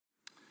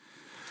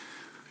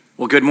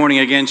Well, good morning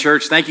again,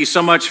 church. Thank you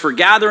so much for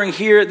gathering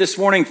here this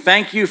morning.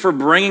 Thank you for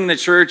bringing the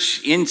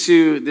church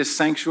into this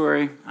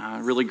sanctuary.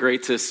 Really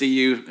great to see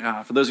you.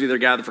 For those of you that are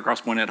gathered for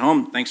Crosspoint at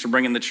home, thanks for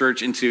bringing the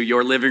church into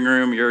your living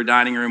room, your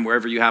dining room,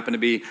 wherever you happen to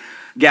be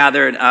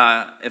gathered.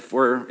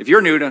 If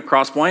you're new to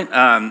Crosspoint,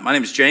 my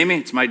name is Jamie.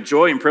 It's my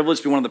joy and privilege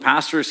to be one of the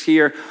pastors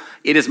here.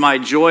 It is my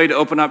joy to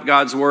open up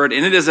God's Word,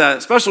 and it is a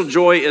special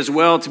joy as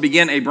well to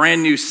begin a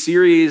brand new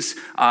series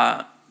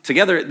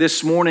together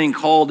this morning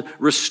called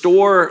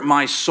Restore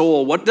My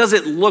Soul. What does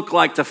it look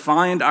like to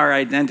find our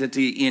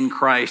identity in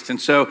Christ?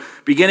 And so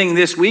beginning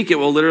this week, it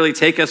will literally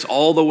take us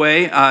all the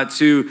way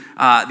to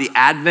the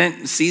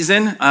Advent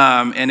season.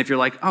 And if you're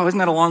like, oh, isn't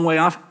that a long way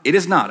off? It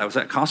is not. I was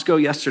at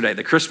Costco yesterday.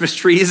 The Christmas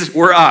trees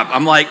were up.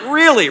 I'm like,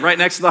 really? Right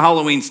next to the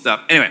Halloween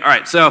stuff. Anyway, all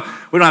right, so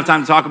we don't have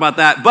time to talk about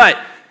that. But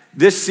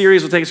this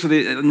series will take us for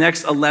the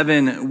next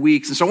 11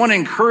 weeks. And so I want to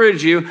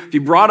encourage you, if you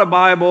brought a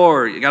Bible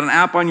or you got an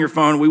app on your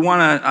phone, we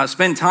want to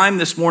spend time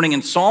this morning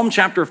in Psalm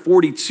chapter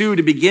 42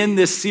 to begin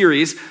this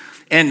series.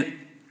 And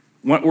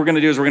what we're going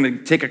to do is we're going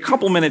to take a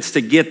couple minutes to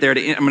get there.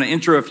 I'm going to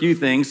intro a few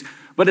things.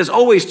 But as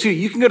always, too,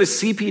 you can go to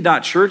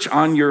cp.church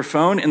on your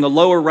phone. In the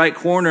lower right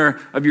corner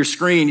of your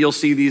screen, you'll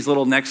see these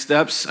little next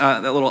steps,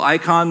 that little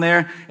icon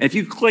there. And if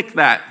you click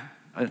that,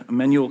 a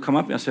menu will come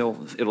up.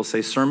 It'll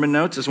say sermon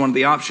notes as one of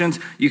the options.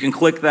 You can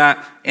click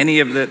that. Any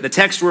of the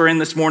text we're in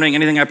this morning,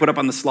 anything I put up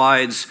on the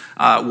slides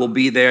will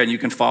be there, and you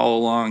can follow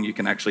along. You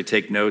can actually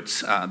take notes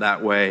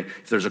that way.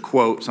 If there's a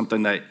quote,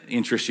 something that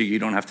interests you, you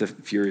don't have to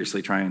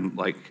furiously try and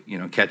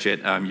catch it.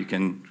 You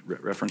can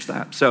reference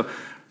that. So,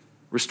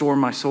 Restore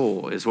my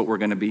soul is what we're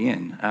going to be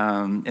in.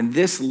 And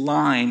this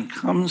line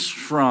comes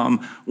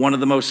from one of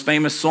the most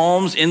famous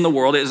psalms in the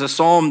world. It is a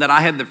psalm that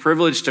I had the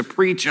privilege to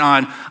preach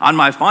on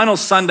my final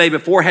Sunday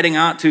before heading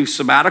out to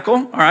sabbatical.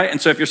 All right. And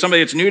so if you're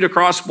somebody that's new to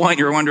Crosspoint,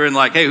 you're wondering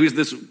like, hey, who's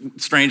this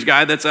strange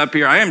guy that's up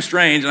here? I am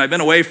strange, and I've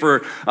been away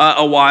for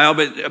a while,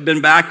 but I've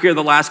been back here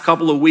the last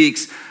couple of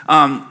weeks.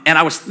 And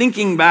I was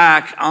thinking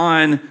back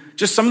on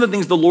just some of the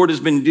things the Lord has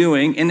been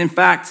doing. And in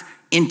fact,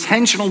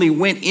 intentionally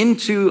went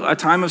into a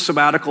time of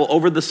sabbatical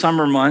over the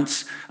summer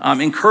months,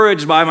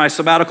 encouraged by my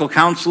sabbatical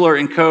counselor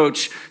and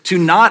coach to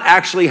not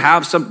actually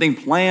have something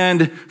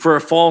planned for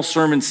a fall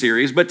sermon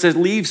series, but to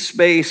leave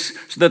space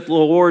so that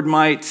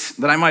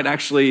I might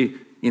actually,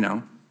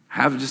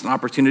 have just an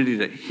opportunity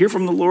to hear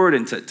from the Lord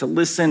and to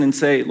listen and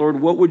say, Lord,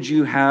 what would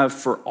you have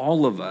for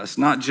all of us?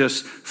 Not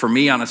just for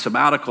me on a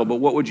sabbatical, but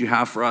what would you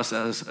have for us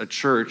as a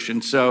church?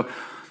 And so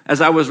as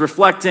I was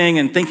reflecting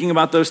and thinking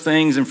about those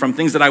things, and from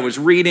things that I was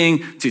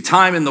reading to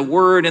time in the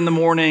Word in the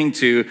morning,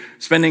 to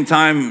spending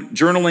time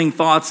journaling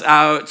thoughts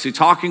out, to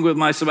talking with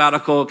my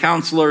sabbatical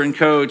counselor and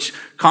coach,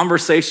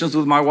 conversations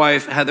with my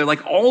wife, Heather,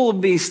 like all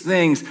of these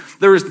things,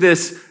 there was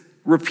this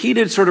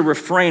repeated sort of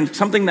refrain,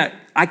 something that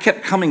I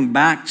kept coming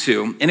back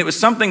to. And it was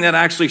something that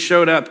actually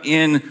showed up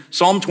in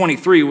Psalm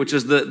 23, which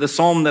is the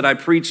psalm that I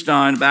preached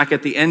on back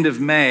at the end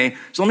of May.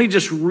 So let me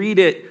just read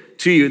it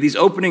to you, these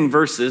opening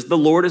verses. The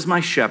Lord is my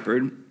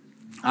shepherd,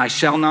 I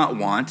shall not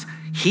want.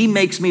 He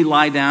makes me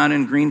lie down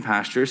in green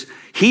pastures.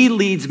 He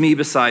leads me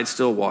beside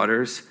still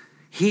waters.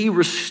 He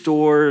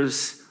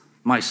restores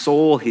my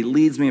soul. He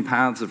leads me in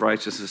paths of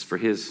righteousness for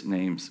his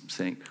name's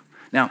sake.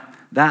 Now,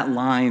 that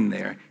line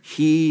there,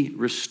 he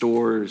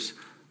restores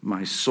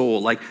my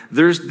soul. Like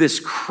there's this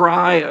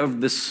cry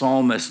of the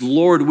psalmist,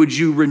 Lord, would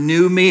you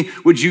renew me?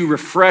 Would you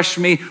refresh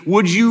me?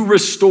 Would you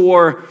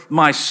restore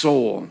my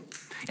soul?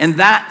 And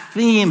that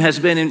theme has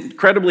been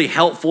incredibly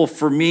helpful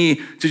for me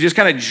to just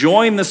kind of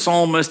join the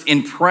psalmist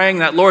in praying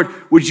that, Lord,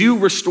 would you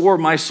restore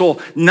my soul?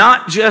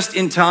 Not just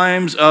in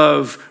times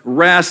of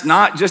rest,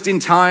 not just in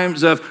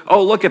times of,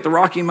 oh, look at the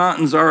Rocky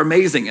Mountains are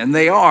amazing, and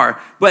they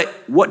are. But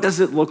what does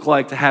it look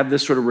like to have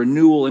this sort of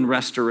renewal and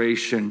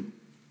restoration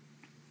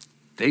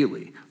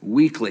daily,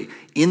 weekly,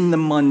 in the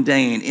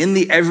mundane, in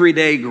the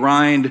everyday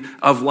grind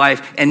of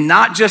life, and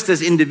not just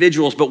as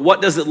individuals, but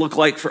what does it look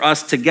like for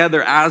us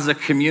together as a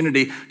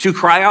community to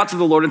cry out to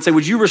the Lord and say,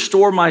 would you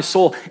restore my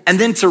soul? And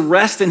then to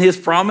rest in his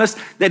promise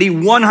that he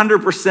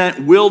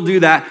 100% will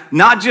do that,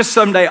 not just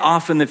someday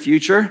off in the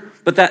future,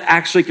 but that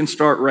actually can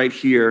start right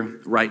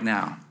here, right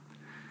now.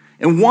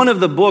 And one of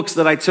the books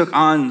that I took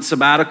on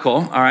sabbatical,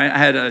 all right, I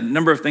had a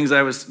number of things that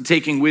I was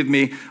taking with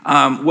me,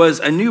 was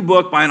a new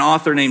book by an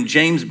author named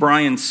James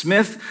Bryan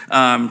Smith.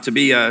 To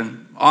be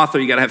an author,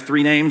 you got to have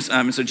three names.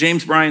 So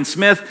James Bryan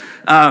Smith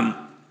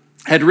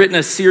had written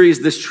a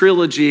series, this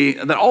trilogy,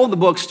 that all of the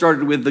books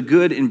started with the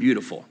good and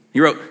beautiful. He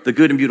wrote The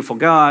Good and Beautiful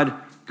God,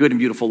 Good and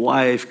Beautiful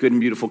Life, Good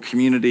and Beautiful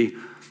Community.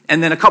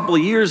 And then a couple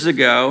of years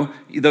ago,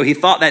 though he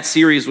thought that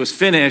series was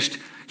finished,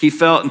 he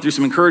felt, and through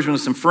some encouragement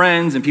with some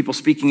friends and people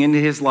speaking into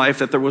his life,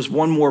 that there was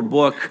one more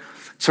book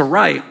to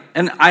write.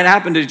 And I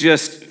happened to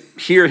just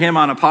hear him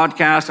on a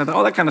podcast. I thought,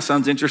 oh, that kind of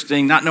sounds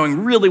interesting, not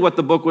knowing really what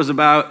the book was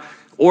about.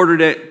 Ordered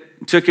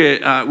it, took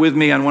it with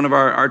me on one of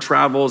our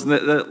travels.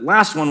 The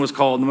last one was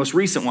called, the most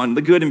recent one,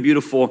 The Good and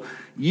Beautiful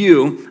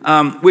You,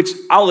 which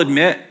I'll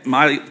admit,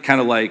 my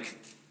kind of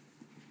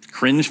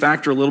cringe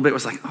factor a little bit. It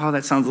was like, oh,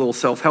 that sounds a little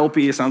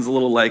self-helpy. It sounds a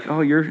little like,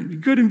 oh, you're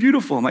good and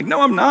beautiful. I'm like,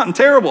 no, I'm not. I'm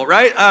terrible,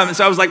 right? And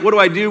so I was like, what do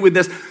I do with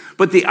this?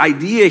 But the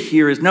idea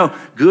here is, no,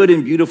 good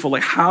and beautiful.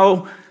 Like,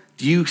 how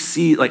do you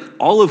see like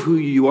all of who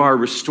you are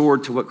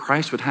restored to what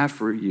Christ would have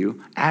for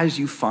you as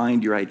you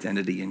find your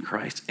identity in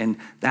Christ? And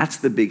that's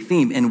the big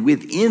theme. And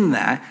within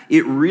that,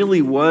 it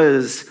really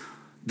was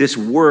this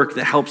work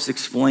that helps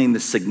explain the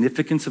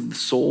significance of the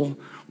soul,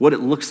 what it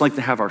looks like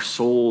to have our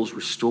souls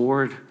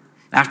restored.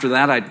 After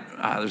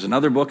that, there's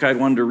another book I'd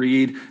wanted to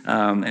read,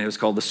 and it was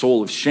called The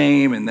Soul of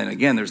Shame. And then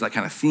again, there's that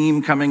kind of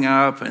theme coming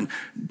up. And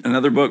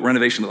another book,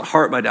 Renovation of the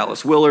Heart by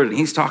Dallas Willard, and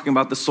he's talking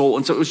about the soul.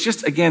 And so it was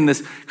just, again,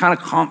 this kind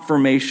of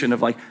confirmation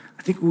of like,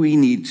 I think we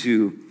need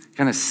to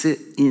kind of sit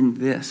in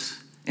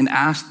this and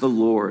ask the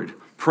Lord,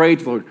 pray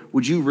to the Lord,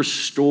 would you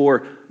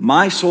restore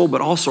my soul, but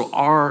also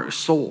our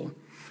soul?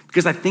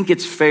 Because I think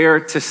it's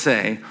fair to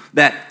say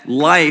that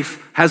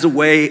life has a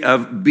way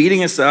of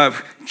beating us up,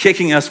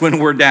 kicking us when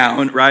we're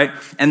down, right?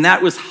 And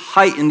that was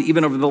heightened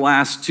even over the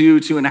last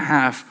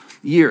 2.5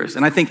 years.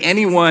 And I think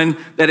anyone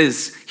that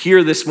is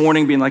here this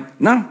morning being like,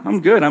 no,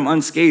 I'm good, I'm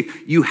unscathed,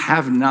 you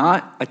have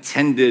not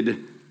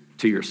attended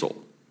to your soul.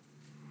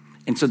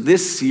 And so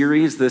this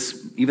series,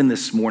 even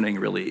this morning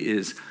really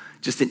is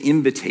just an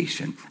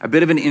invitation, a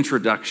bit of an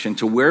introduction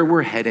to where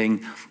we're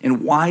heading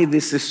and why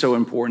this is so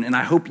important. And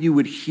I hope you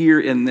would hear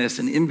in this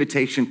an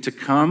invitation to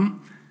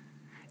come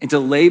and to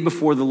lay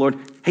before the Lord,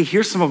 hey,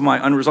 here's some of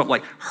my unresolved,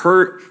 like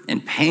hurt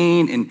and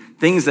pain and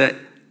things that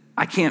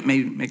I can't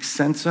make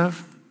sense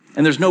of.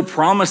 And there's no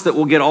promise that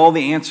we'll get all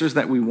the answers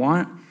that we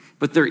want,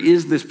 but there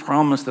is this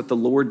promise that the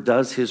Lord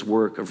does his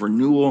work of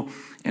renewal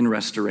and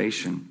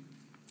restoration.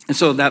 And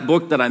so that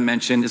book that I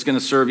mentioned is going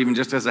to serve even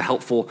just as a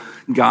helpful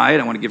guide.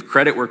 I want to give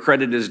credit where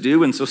credit is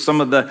due. And so some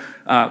of the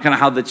kind of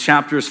how the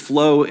chapters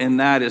flow in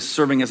that is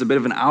serving as a bit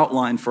of an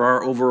outline for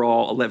our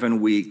overall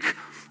 11-week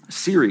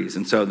series.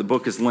 And so the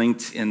book is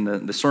linked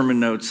in the sermon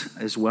notes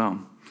as well.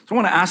 So I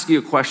want to ask you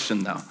a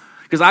question, though,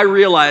 because I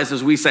realize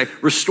as we say,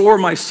 restore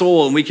my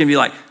soul, and we can be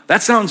like,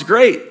 that sounds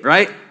great,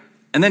 right?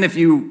 And then if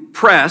you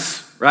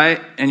press,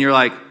 right, and you're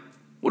like,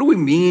 what do we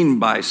mean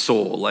by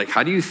soul? Like,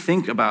 how do you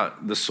think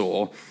about the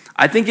soul?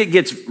 I think it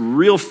gets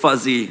real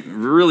fuzzy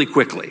really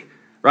quickly,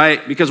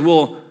 right? Because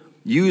we'll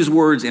use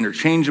words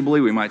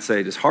interchangeably. We might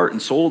say, does heart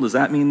and soul, does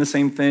that mean the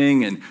same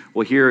thing? And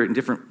we'll hear in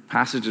different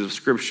passages of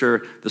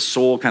Scripture, the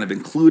soul kind of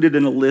included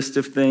in a list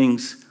of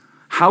things.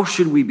 How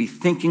should we be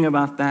thinking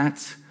about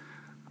that?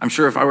 I'm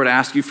sure if I were to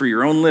ask you for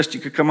your own list, you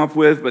could come up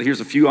with, but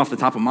here's a few off the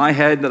top of my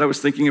head that I was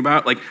thinking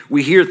about. Like,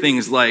 we hear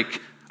things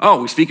like, oh,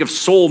 we speak of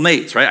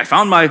soulmates, right? I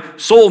found my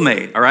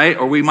soulmate, all right?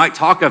 Or we might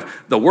talk of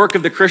the work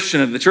of the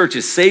Christian of the church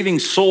is saving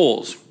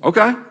souls.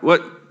 Okay,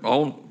 what?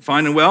 All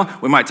fine and well.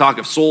 We might talk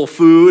of soul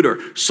food or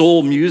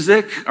soul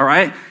music, all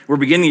right? We're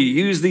beginning to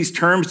use these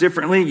terms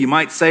differently. You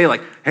might say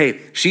like, hey,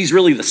 she's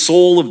really the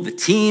soul of the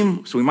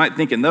team. So we might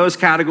think in those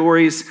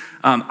categories.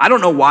 I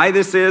don't know why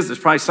this is. There's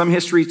probably some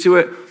history to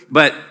it.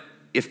 But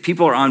if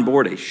people are on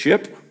board a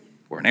ship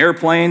or an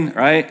airplane,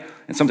 right?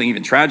 And something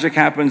even tragic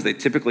happens, they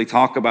typically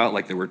talk about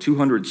like there were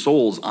 200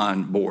 souls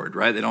on board,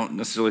 right? They don't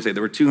necessarily say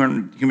there were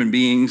 200 human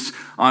beings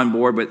on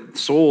board, but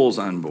souls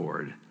on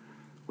board.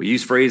 We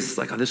use phrases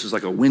like, oh, this was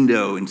like a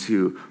window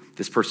into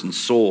this person's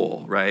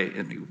soul, right?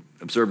 And you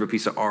observe a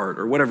piece of art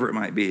or whatever it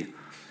might be.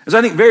 And so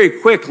I think very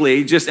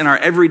quickly, just in our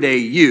everyday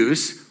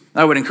use,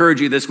 I would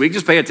encourage you this week,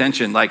 just pay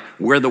attention, like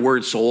where the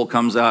word soul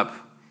comes up,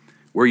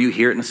 where you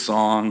hear it in a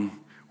song,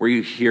 where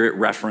you hear it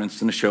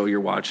referenced in a show you're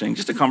watching,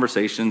 just in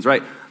conversations,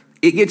 right?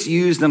 It gets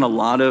used in a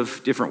lot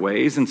of different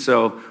ways, and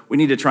so we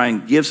need to try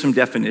and give some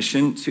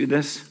definition to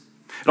this.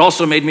 It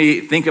also made me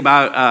think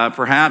about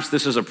perhaps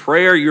this is a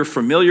prayer you're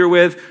familiar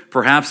with.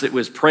 Perhaps it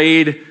was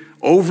prayed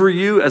over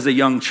you as a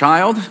young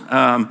child.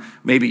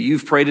 Maybe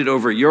you've prayed it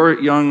over your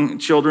young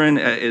children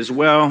as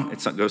well.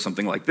 It goes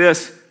something like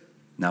this.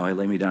 Now I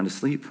lay me down to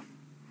sleep.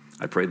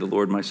 I pray the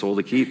Lord my soul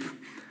to keep.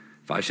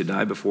 If I should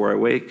die before I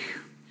wake,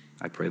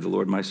 I pray the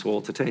Lord my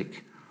soul to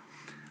take.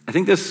 I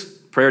think this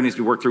prayer needs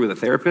to be worked through with a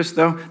therapist,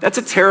 though. That's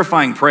a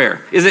terrifying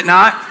prayer, is it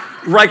not?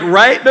 Like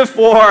right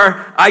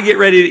before I get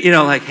ready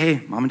to, like,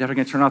 hey, mom and dad are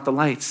going to turn off the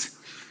lights.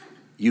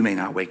 You may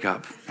not wake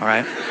up, all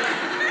right?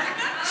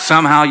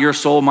 Somehow your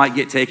soul might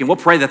get taken. We'll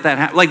pray that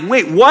happens. Like,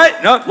 wait,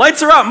 what? No,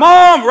 lights are out,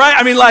 mom, right?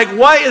 I mean, like,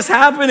 what is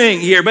happening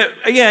here? But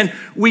again,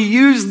 we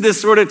use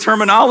this sort of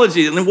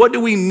terminology. And what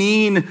do we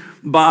mean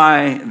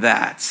by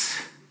that?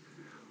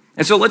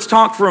 And so let's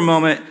talk for a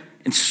moment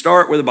and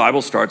start where the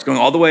Bible starts, going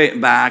all the way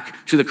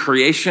back to the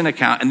creation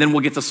account, and then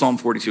we'll get to Psalm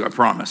 42, I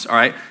promise, all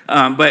right?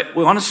 But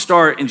we want to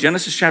start in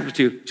Genesis chapter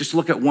 2, just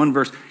look at one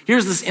verse.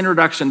 Here's this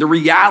introduction, the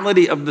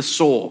reality of the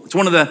soul. It's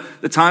one of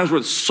the times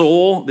where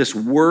soul, this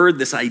word,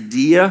 this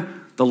idea,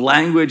 the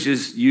language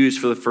is used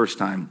for the first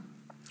time.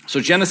 So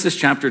Genesis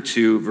chapter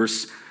 2,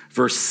 verse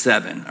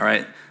 7, all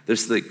right?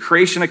 There's the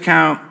creation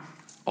account,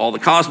 all the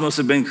cosmos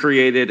have been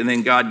created, and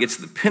then God gets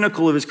to the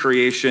pinnacle of his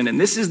creation, and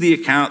this is the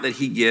account that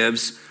he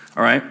gives,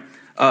 all right,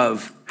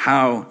 of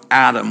how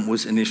Adam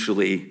was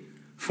initially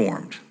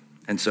formed.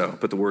 And so,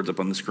 put the words up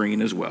on the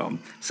screen as well. It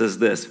says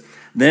this,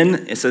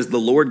 then it says, the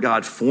Lord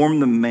God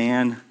formed the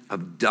man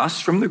of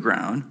dust from the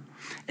ground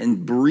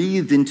and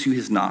breathed into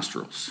his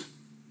nostrils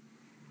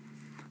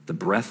the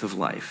breath of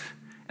life,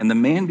 and the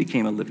man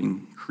became a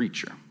living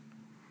creature.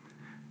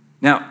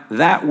 Now,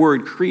 that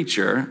word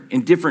creature,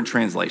 in different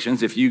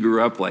translations, if you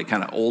grew up like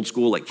kind of old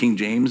school, like King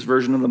James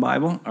version of the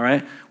Bible, all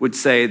right, would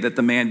say that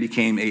the man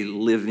became a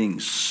living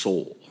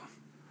soul.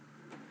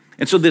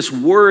 And so this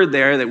word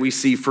there that we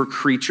see for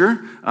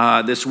creature,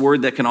 this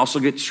word that can also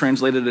get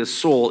translated as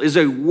soul, is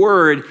a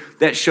word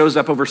that shows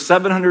up over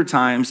 700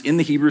 times in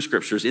the Hebrew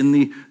scriptures, in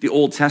the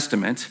Old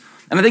Testament.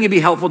 And I think it'd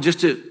be helpful just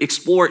to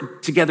explore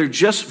it together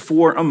just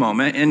for a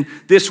moment. And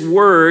this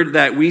word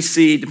that we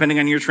see, depending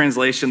on your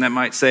translation, that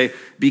might say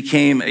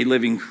became a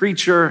living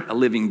creature, a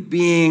living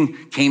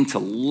being, came to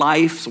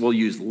life. So we'll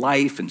use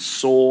life and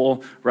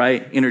soul,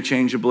 right,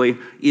 interchangeably,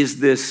 is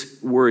this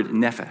word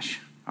nephesh,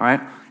 all right?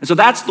 And so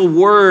that's the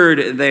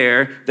word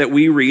there that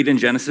we read in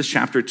Genesis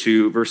chapter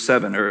 2, verse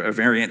 7, or a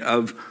variant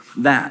of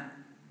that.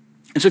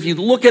 And so if you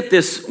look at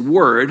this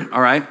word,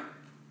 all right,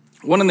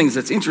 one of the things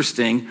that's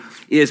interesting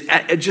is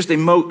at just a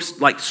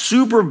most like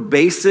super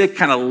basic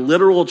kind of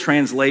literal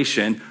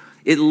translation,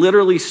 it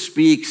literally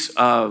speaks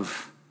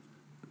of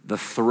the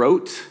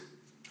throat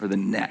or the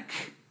neck.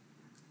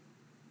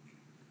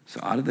 So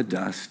out of the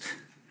dust,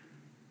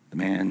 the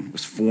man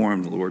was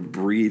formed, the Lord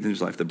breathed in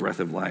his life the breath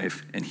of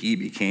life, and he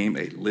became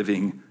a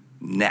living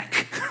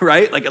neck,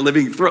 right? Like a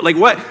living throat. Like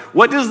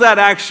what does that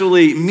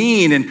actually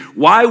mean? And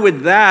why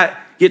would that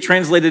get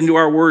translated into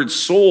our word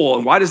soul?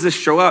 And why does this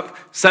show up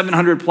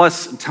 700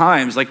 plus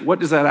times? Like, what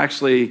does that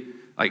actually,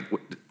 like,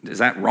 is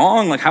that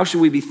wrong? Like, how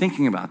should we be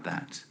thinking about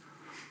that?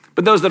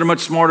 But those that are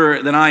much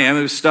smarter than I am,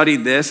 who've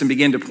studied this and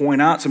begin to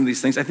point out some of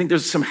these things, I think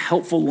there's some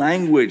helpful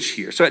language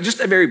here. So at just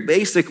a very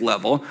basic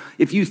level,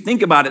 if you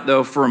think about it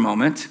though for a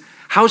moment,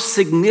 how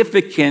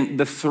significant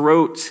the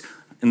throat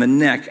and the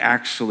neck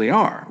actually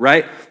are,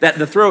 right? That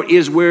the throat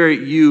is where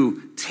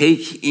you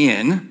take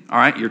in, all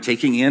right, you're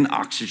taking in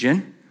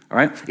oxygen, all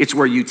right? It's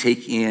where you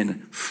take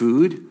in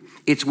food.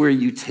 It's where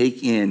you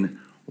take in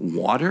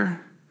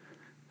water.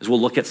 As we'll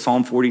look at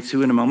Psalm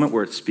 42 in a moment,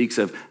 where it speaks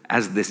of,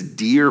 as this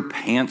deer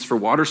pants for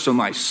water, so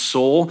my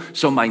soul,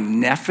 so my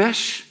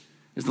nephesh,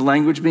 is the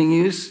language being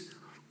used,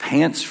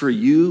 pants for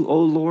you, O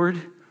Lord.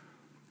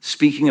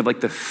 Speaking of like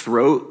the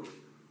throat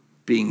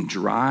being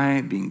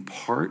dry, being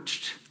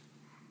parched.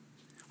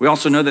 We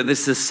also know that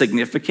this is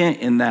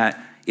significant in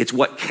that it's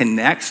what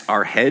connects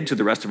our head to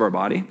the rest of our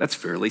body. That's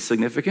fairly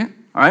significant,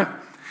 all right?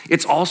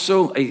 It's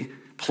also a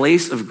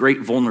place of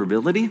great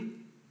vulnerability.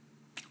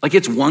 Like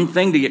it's one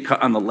thing to get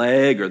cut on the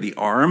leg or the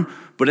arm,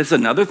 but it's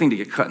another thing to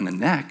get cut in the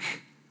neck,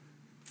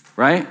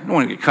 right? I don't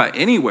want to get cut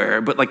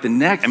anywhere, but like the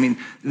neck, I mean,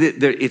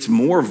 it's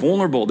more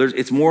vulnerable.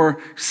 It's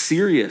more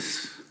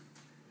serious.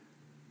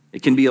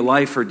 It can be a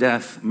life or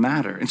death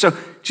matter. And so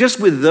just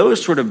with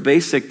those sort of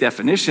basic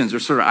definitions or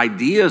sort of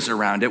ideas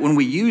around it, when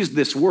we use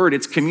this word,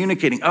 it's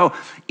communicating,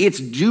 it's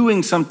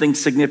doing something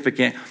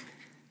significant.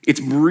 It's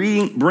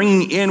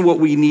bringing in what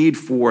we need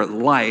for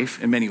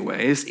life in many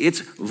ways.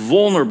 It's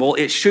vulnerable.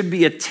 It should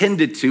be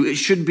attended to. It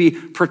should be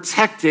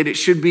protected. It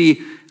should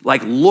be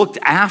like looked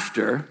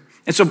after.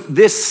 And so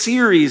this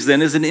series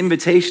then is an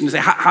invitation to say,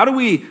 how do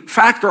we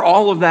factor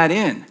all of that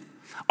in?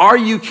 Are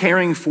you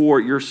caring for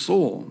your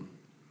soul?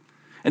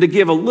 And to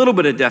give a little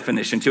bit of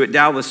definition to it,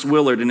 Dallas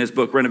Willard in his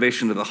book,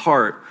 Renovation of the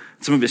Heart,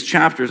 some of his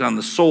chapters on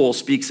the soul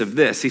speaks of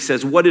this. He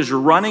says, what is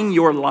running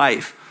your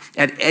life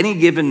at any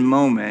given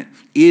moment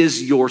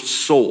is your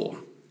soul.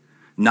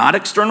 Not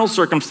external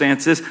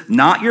circumstances,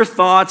 not your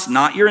thoughts,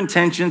 not your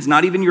intentions,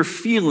 not even your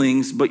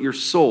feelings, but your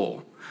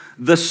soul.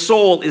 The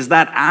soul is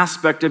that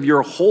aspect of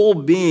your whole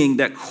being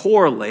that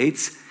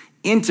correlates,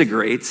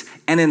 integrates,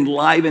 and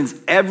enlivens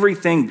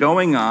everything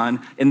going on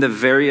in the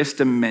various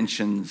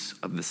dimensions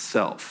of the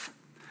self.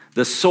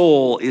 The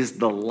soul is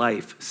the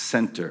life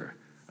center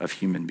of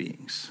human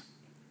beings.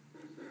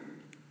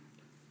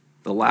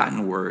 The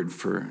Latin word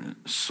for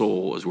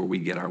soul is where we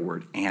get our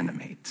word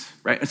animate,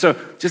 right? And so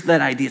just that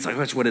idea, it's like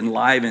that's what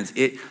enlivens.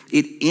 It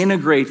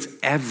integrates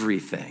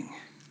everything.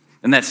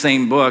 In that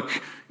same book,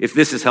 if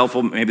this is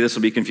helpful, maybe this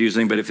will be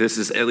confusing, but if this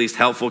is at least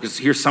helpful, because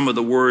here's some of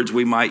the words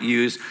we might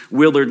use.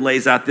 Willard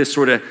lays out this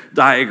sort of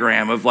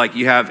diagram of like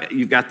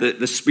you've got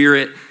the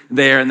spirit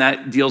there, and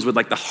that deals with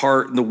like the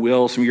heart and the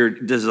will, some of your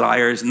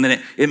desires, and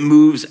then it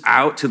moves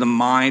out to the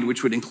mind,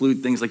 which would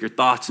include things like your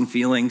thoughts and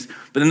feelings.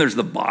 But then there's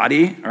the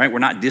body, all right? We're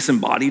not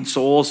disembodied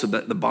souls, so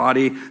the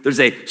body. There's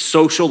a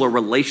social or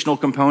relational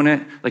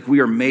component, like we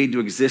are made to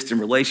exist in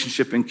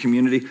relationship and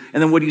community.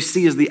 And then what you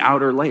see is the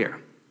outer layer.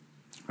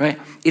 Right?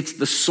 It's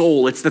the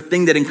soul. It's the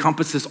thing that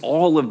encompasses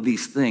all of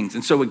these things.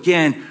 And so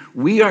again,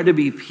 we are to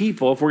be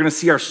people, if we're going to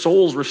see our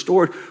souls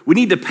restored, we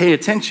need to pay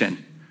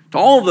attention to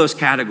all of those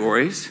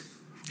categories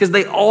because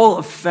they all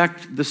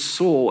affect the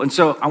soul. And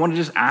so I want to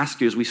just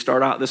ask you as we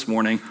start out this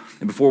morning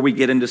and before we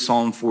get into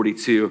Psalm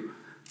 42,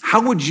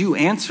 how would you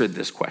answer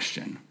this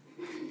question?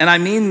 and I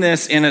mean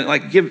this in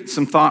give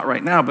some thought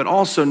right now, but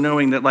also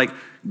knowing that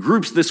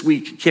groups this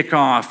week kick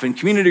off and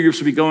community groups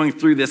will be going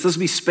through this. This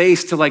will be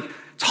space to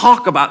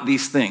talk about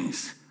these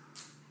things.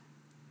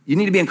 You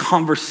need to be in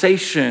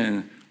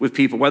conversation with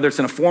people, whether it's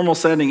in a formal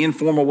setting,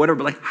 informal,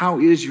 whatever, but how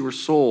is your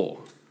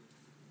soul?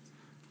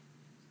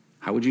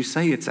 How would you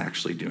say it's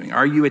actually doing?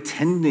 Are you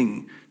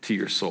attending to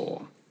your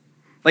soul?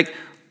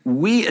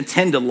 We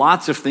attend to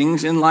lots of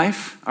things in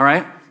life, all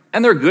right?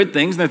 And they're good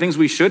things, and they're things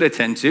we should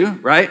attend to,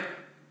 right?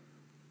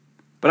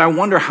 But I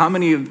wonder how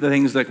many of the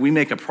things we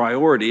make a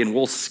priority and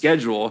we'll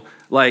schedule,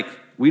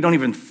 we don't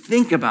even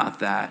think about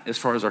that as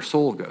far as our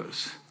soul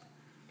goes.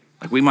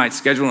 We might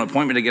schedule an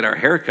appointment to get our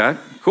hair cut.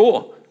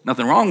 Cool,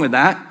 nothing wrong with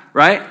that,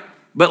 right?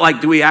 But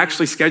do we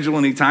actually schedule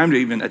any time to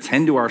even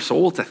attend to our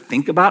soul, to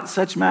think about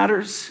such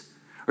matters?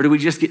 Or do we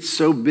just get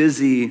so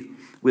busy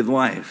with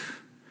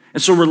life?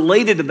 And so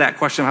related to that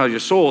question of how's your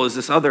soul is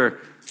this other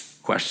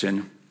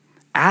question.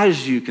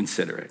 As you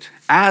consider it,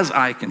 as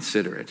I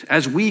consider it,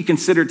 as we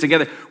consider it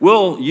together,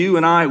 will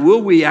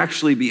we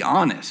actually be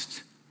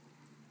honest?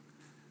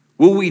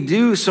 Will we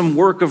do some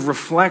work of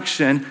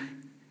reflection,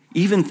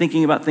 even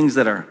thinking about things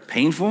that are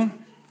painful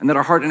and that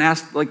are hard, and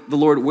ask the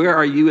Lord, where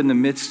are you in the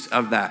midst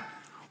of that?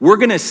 We're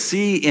going to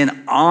see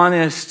an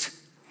honest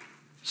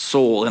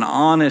soul, an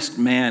honest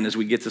man as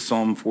we get to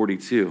Psalm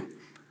 42.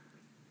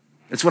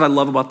 That's what I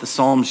love about the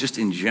Psalms just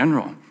in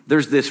general.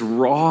 There's this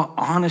raw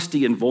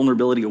honesty and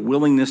vulnerability, a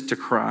willingness to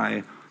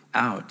cry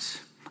out.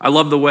 I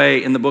love the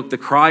way in the book, The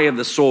Cry of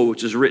the Soul,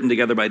 which is written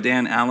together by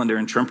Dan Allender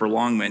and Tremper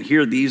Longman.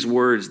 Hear these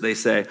words, they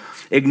say,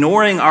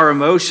 ignoring our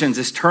emotions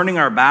is turning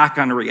our back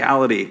on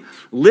reality.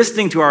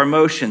 Listening to our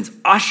emotions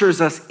ushers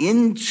us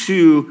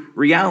into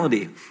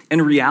reality.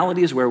 And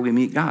reality is where we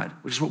meet God,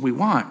 which is what we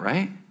want,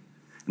 right?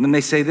 And then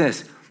they say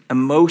this,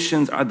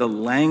 emotions are the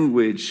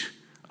language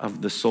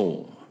of the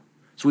soul.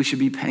 So we should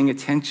be paying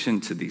attention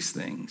to these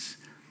things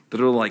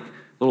that are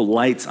little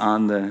lights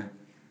on the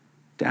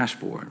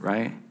dashboard,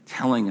 right?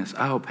 Telling us,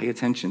 pay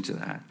attention to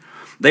that.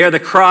 They are the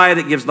cry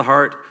that gives the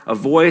heart a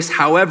voice.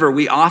 However,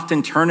 we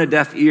often turn a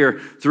deaf ear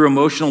through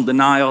emotional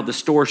denial,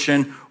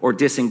 distortion, or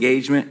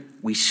disengagement.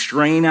 We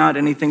strain out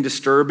anything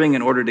disturbing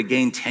in order to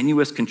gain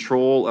tenuous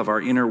control of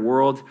our inner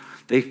world.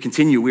 They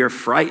continue, we are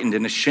frightened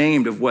and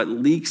ashamed of what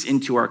leaks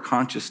into our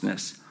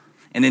consciousness.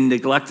 And in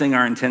neglecting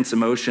our intense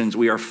emotions,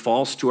 we are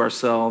false to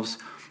ourselves,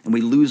 and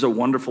we lose a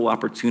wonderful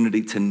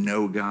opportunity to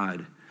know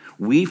God.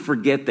 We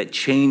forget that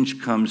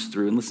change comes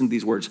through, and listen to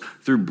these words,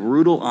 through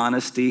brutal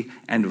honesty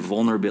and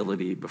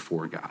vulnerability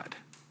before God.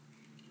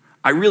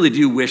 I really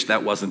do wish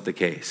that wasn't the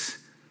case.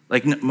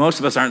 Most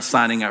of us aren't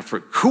signing up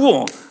for,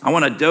 cool, I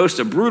want a dose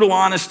of brutal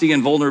honesty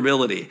and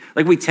vulnerability.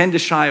 We tend to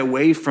shy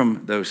away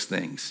from those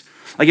things.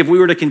 If we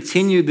were to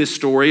continue this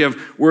story of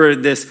where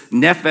this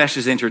nephesh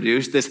is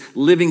introduced, this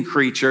living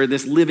creature,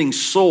 this living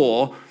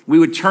soul, we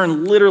would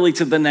turn literally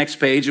to the next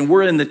page, and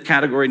we're in the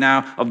category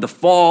now of the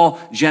fall,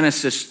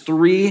 Genesis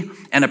 3,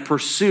 and a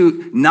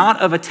pursuit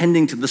not of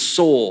attending to the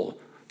soul,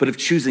 but of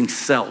choosing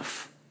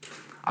self.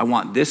 I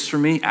want this for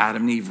me,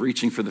 Adam and Eve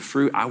reaching for the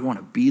fruit. I want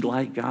to be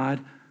like God.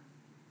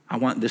 I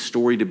want this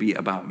story to be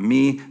about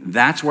me.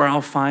 That's where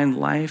I'll find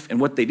life.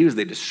 And what they do is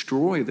they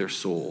destroy their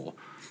soul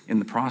in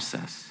the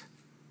process.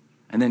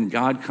 And then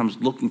God comes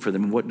looking for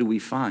them. And what do we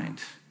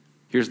find?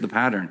 Here's the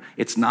pattern.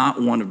 It's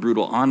not one of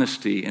brutal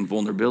honesty and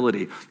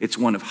vulnerability. It's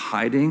one of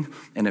hiding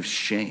and of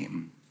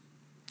shame.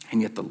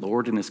 And yet the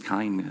Lord in his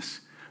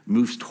kindness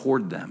moves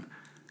toward them,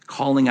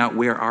 calling out,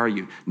 where are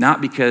you? Not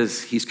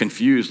because he's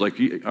confused,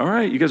 all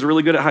right, you guys are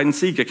really good at hide and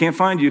seek. I can't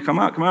find you. Come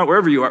out,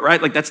 wherever you are,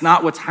 right? That's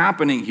not what's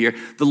happening here.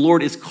 The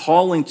Lord is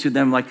calling to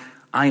them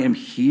I am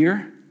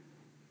here.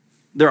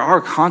 There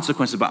are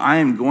consequences, but I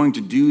am going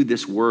to do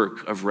this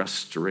work of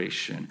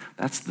restoration.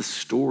 That's the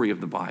story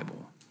of the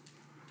Bible.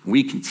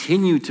 We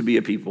continue to be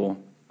a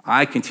people.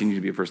 I continue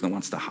to be a person that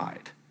wants to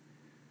hide.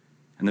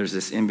 And there's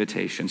this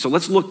invitation. So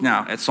let's look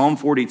now at Psalm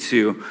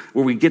 42,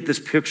 where we get this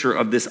picture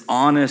of this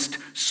honest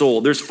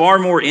soul. There's far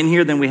more in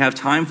here than we have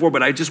time for,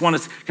 but I just want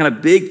to kind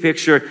of big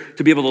picture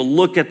to be able to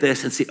look at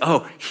this and see,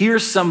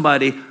 here's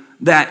somebody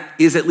that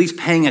is at least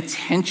paying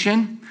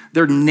attention.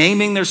 They're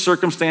naming their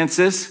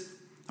circumstances.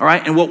 All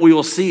right, and what we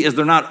will see is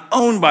they're not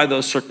owned by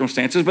those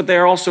circumstances, but they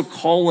are also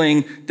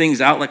calling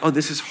things out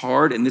this is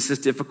hard and this is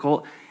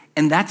difficult.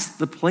 And that's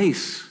the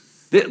place.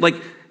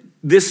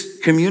 This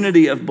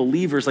community of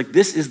believers,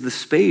 this is the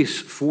space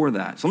for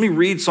that. So let me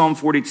read Psalm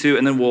 42,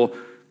 and then we'll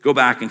go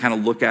back and kind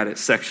of look at it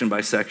section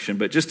by section.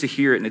 But just to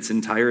hear it in its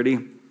entirety,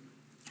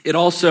 it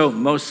also,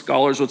 most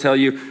scholars will tell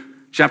you,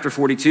 chapter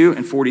 42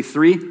 and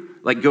 43,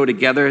 go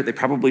together. They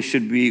probably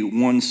should be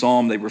one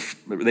psalm.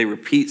 They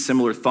repeat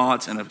similar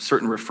thoughts and a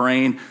certain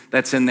refrain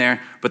that's in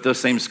there, but those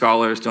same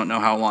scholars don't know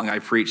how long I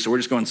preach. So we're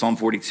just going Psalm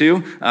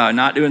 42,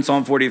 not doing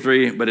Psalm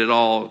 43, but it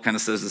all kind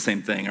of says the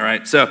same thing, all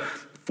right? So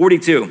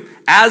 42,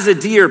 as a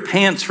deer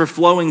pants for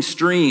flowing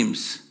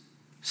streams,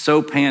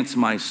 so pants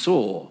my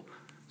soul,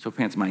 so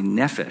pants my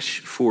nephesh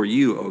for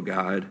you, O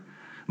God.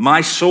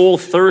 My soul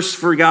thirsts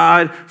for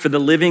God, for the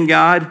living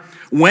God.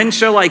 When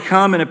shall I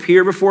come and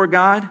appear before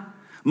God?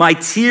 My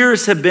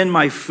tears have been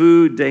my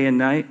food day and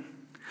night,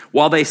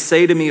 while they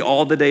say to me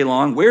all the day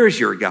long, where is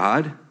your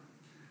God?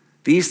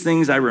 These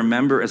things I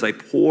remember as I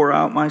pour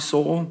out my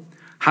soul,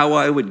 how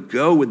I would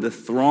go with the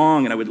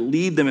throng and I would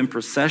lead them in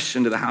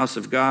procession to the house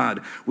of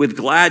God with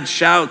glad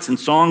shouts and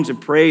songs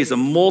of praise, a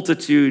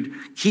multitude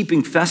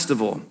keeping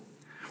festival.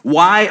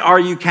 Why are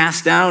you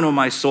cast down, O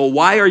my soul?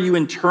 Why are you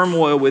in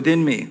turmoil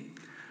within me?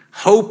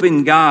 Hope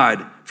in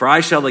God, for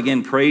I shall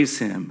again praise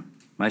him,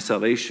 my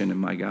salvation and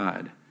my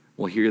God.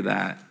 We'll hear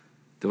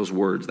those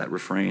words, that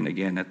refrain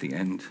again at the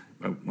end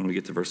when we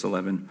get to verse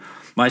 11.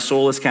 My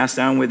soul is cast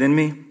down within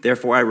me.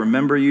 Therefore I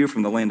remember you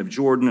from the land of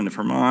Jordan and of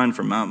Hermon,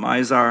 from Mount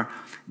Mizar.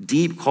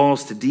 Deep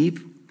calls to deep.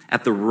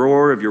 At the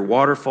roar of your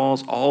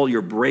waterfalls, all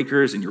your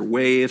breakers and your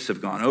waves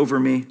have gone over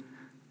me.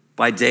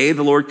 By day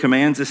the Lord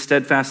commands his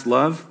steadfast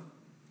love,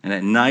 and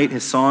at night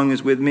his song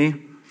is with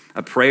me,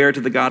 a prayer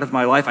to the God of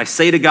my life. I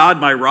say to God,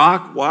 my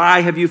rock,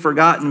 why have you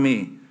forgotten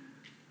me?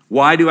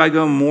 Why do I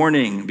go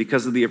mourning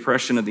because of the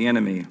oppression of the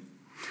enemy?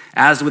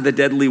 As with a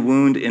deadly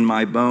wound in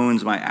my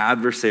bones, my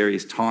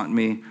adversaries taunt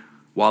me,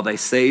 while they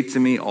say to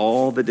me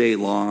all the day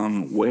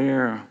long,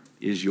 where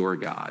is your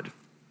God?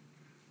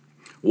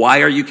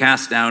 Why are you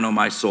cast down, O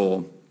my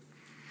soul?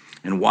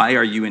 And why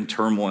are you in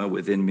turmoil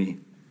within me?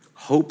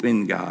 Hope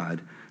in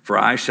God, for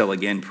I shall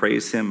again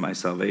praise him, my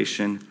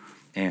salvation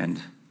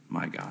and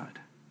my God.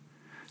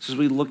 So as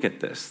we look at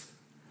this,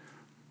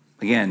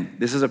 again,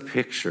 this is a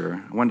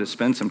picture. I wanted to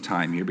spend some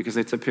time here because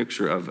it's a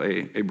picture of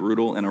a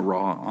brutal and a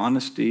raw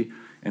honesty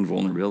and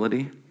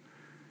vulnerability.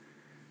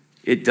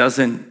 It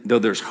doesn't, though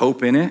there's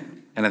hope in it,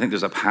 and I think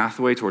there's a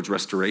pathway towards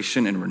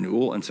restoration and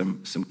renewal and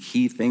some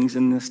key things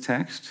in this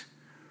text.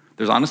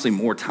 There's honestly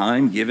more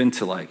time given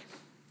to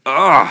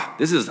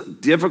this is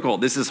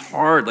difficult. This is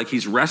hard.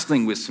 He's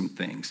wrestling with some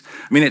things.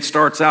 I mean, it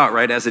starts out,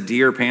 right, as a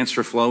deer pants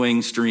for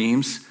flowing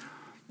streams.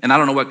 And I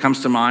don't know what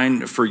comes to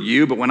mind for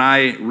you, but when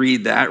I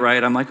read that,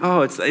 right, I'm like,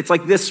 oh, it's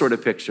like this sort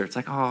of picture. It's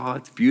like, oh,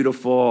 it's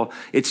beautiful.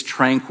 It's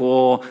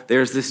tranquil.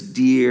 There's this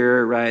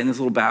deer, right, and this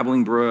little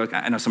babbling brook.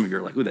 I know some of you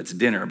are like, ooh, that's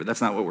dinner, but that's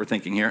not what we're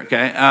thinking here,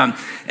 okay?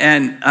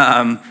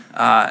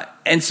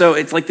 And so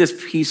it's like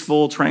this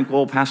peaceful,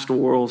 tranquil,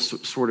 pastoral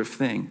sort of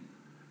thing.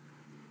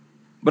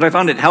 But I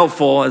found it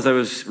helpful as I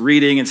was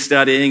reading and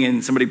studying,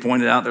 and somebody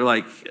pointed out, they're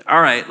like,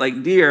 all right,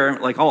 deer,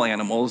 like all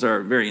animals,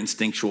 are very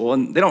instinctual,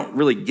 and they don't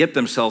really get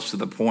themselves to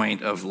the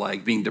point of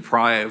being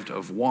deprived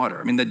of water.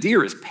 I mean, the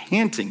deer is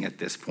panting at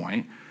this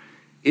point.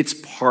 It's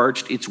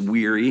parched, it's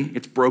weary,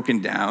 it's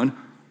broken down.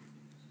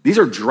 These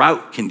are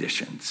drought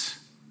conditions.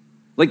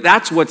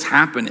 That's what's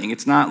happening.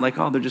 It's not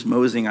they're just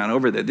moseying on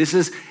over there. This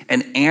is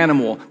an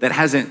animal that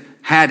hasn't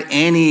had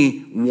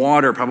any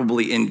water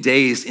probably in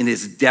days and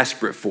is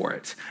desperate for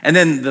it. And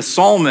then the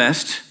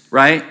psalmist,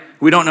 right?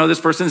 We don't know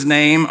this person's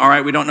name, all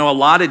right? We don't know a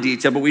lot of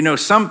detail, but we know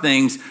some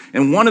things.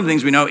 And one of the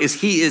things we know is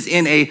he is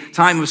in a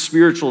time of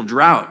spiritual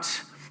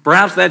drought.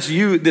 Perhaps that's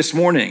you this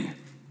morning.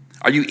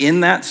 Are you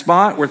in that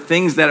spot where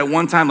things that at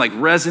one time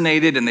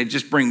resonated and they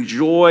just bring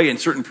joy in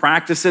certain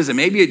practices, and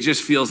maybe it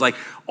just feels like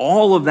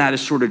all of that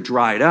is sort of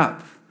dried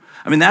up?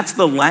 I mean, that's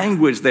the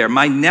language there.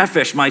 My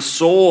nephesh, my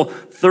soul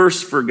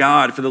thirsts for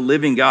God, for the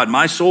living God.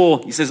 My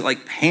soul, he says,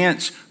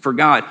 pants for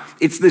God.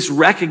 It's this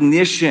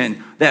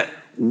recognition that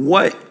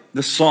what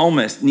the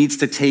psalmist needs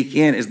to take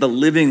in is the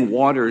living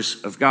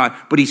waters of God,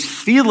 but he's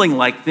feeling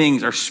like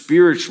things are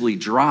spiritually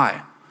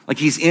dry.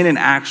 He's in an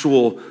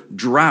actual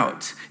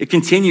drought. It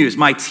continues,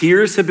 my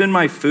tears have been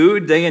my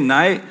food day and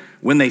night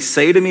when they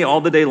say to me all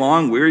the day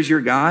long, where is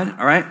your God?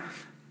 All right.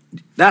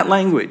 That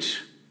language,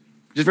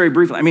 just very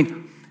briefly. I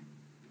mean,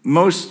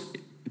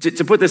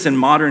 to put this in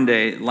modern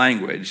day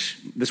language,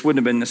 this wouldn't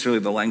have been necessarily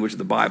the language of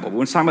the Bible, but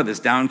when it's talking about this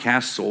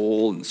downcast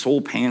soul and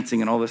soul panting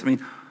and all this, I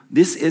mean,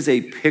 this is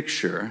a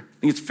picture, I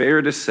think it's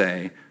fair to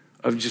say,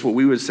 of just what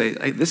we would say,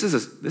 hey, this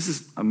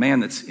is a man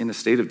that's in a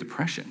state of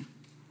depression.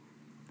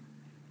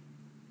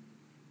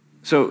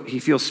 So he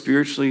feels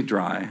spiritually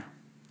dry,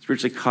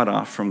 spiritually cut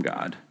off from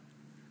God,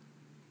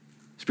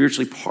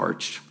 spiritually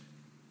parched.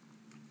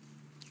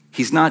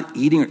 He's not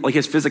eating,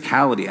 his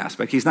physicality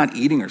aspect, he's not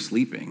eating or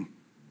sleeping.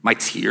 My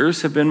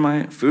tears have been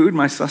my food,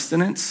 my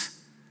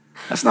sustenance.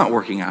 That's not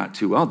working out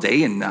too well,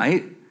 day and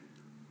night.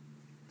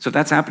 So if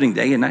that's happening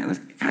day and night, the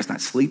guy's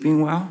not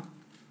sleeping well,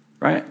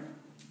 right?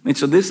 And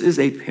so this is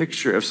a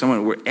picture of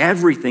someone where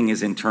everything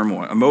is in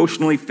turmoil,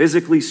 emotionally,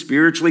 physically,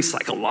 spiritually,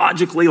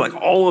 psychologically,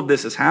 all of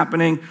this is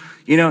happening.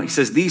 He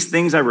says, these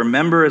things I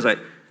remember as I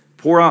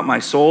pour out my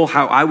soul,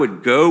 how I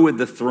would go with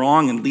the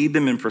throng and lead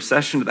them in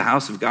procession to the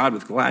house of God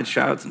with glad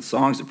shouts and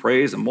songs of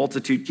praise, a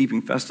multitude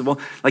keeping festival.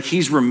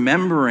 He's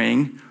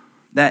remembering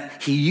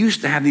that he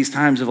used to have these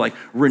times of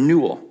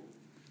renewal.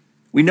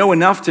 We know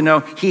enough to know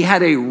he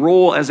had a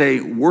role as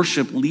a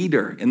worship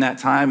leader in that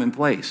time and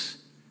place.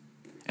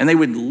 And they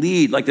would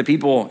lead, like the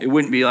people, it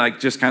wouldn't be like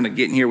just kind of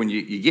getting here when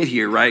you get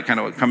here, right? Kind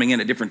of coming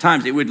in at different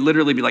times. It would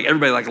literally be like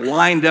everybody like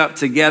lined up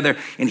together,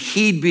 and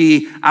he'd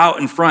be out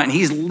in front, and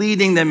he's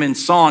leading them in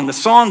song. The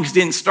songs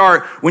didn't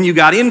start when you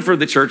got in for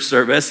the church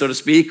service, so to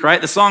speak,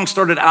 right? The song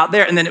started out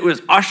there, and then it was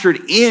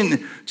ushered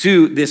in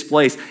to this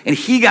place, and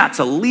he got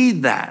to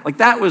lead that. Like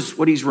that was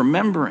what he's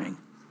remembering.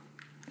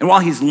 And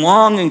while he's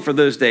longing for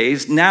those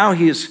days, now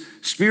he is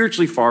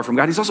spiritually far from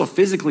God. He's also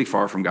physically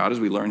far from God, as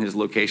we learn his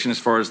location as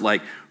far as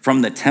like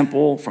from the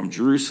temple, from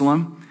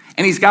Jerusalem.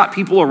 And he's got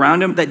people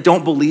around him that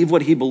don't believe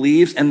what he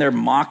believes, and they're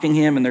mocking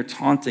him and they're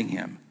taunting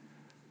him.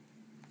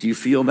 Do you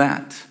feel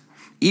that?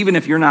 Even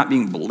if you're not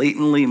being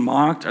blatantly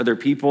mocked, are there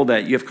people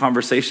that you have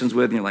conversations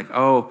with and you're like,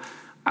 oh,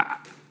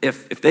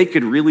 if they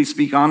could really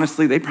speak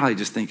honestly, they probably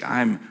just think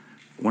I'm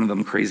one of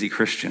them crazy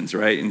Christians,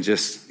 right? And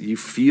just you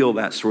feel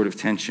that sort of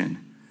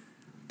tension.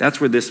 That's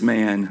where this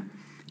man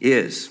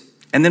is.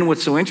 And then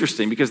what's so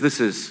interesting, because this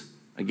is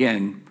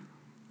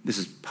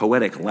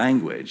poetic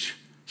language.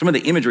 Some of the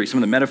imagery, some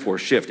of the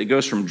metaphors shift. It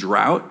goes from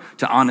drought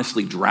to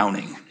honestly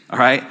drowning, all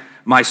right?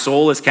 My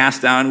soul is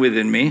cast down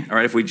within me, all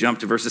right? If we jump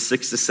to verses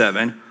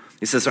 6-7,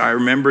 he says, I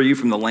remember you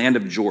from the land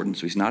of Jordan.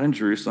 So he's not in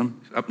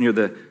Jerusalem, up near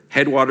the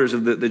headwaters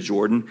of the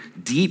Jordan.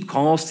 Deep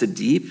calls to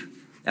deep.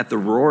 At the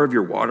roar of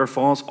your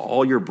waterfalls,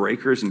 all your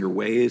breakers and your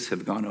waves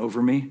have gone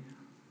over me.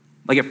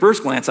 Like at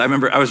first glance, I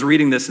remember I was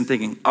reading this and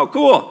thinking, oh,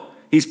 cool.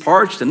 He's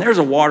parched and there's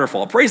a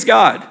waterfall. Praise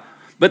God.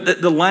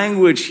 But the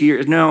language here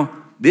is, no,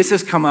 this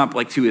has come up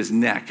like to his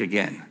neck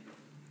again.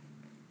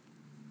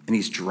 And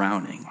he's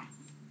drowning.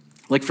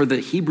 Like for the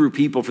Hebrew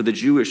people, for the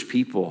Jewish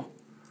people,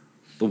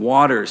 the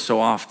waters so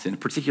often,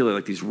 particularly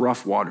like these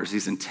rough waters,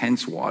 these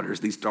intense waters,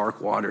 these dark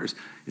waters,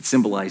 it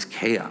symbolized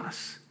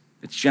chaos.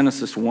 It's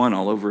Genesis 1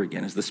 all over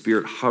again as the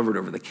Spirit hovered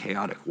over the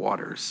chaotic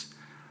waters.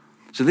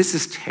 So this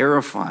is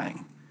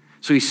terrifying.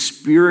 So he's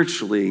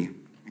spiritually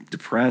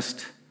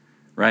depressed,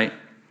 right?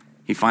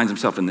 He finds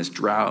himself in this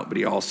drought, but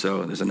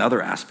there's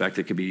another aspect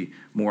that could be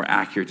more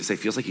accurate to say,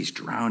 feels like he's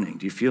drowning.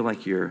 Do you feel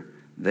like you're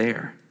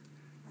there?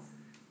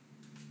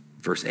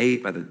 Verse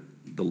 8,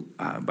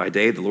 by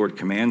day the Lord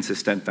commands his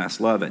steadfast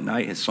love. At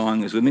night his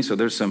song is with me. So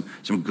there's some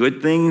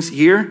good things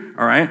here,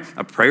 all right?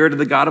 A prayer to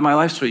the God of my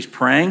life, so he's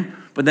praying.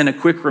 But then a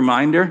quick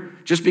reminder,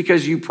 just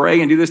because you pray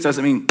and do this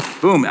doesn't mean,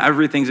 boom,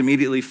 everything's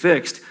immediately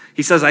fixed.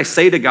 He says, I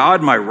say to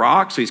God, my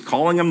rock, so he's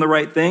calling him the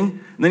right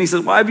thing. And then he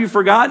says, why have you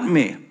forgotten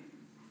me?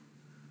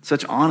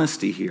 Such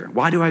honesty here.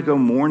 Why do I go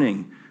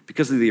mourning?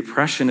 Because of the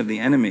oppression of the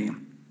enemy.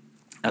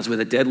 As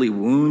with a deadly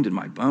wound in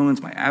my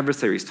bones, my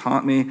adversaries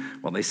taunt me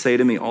while they say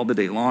to me all the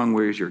day long,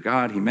 where is your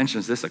God? He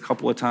mentions this a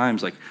couple of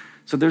times.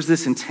 So there's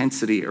this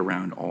intensity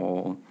around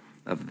all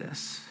of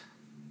this.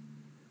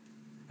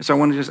 And so I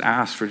want to just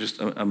ask for just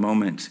a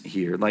moment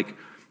here.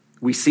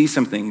 We see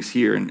some things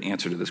here in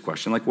answer to this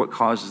question, like what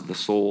causes the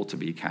soul to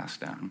be cast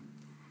down?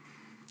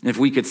 And if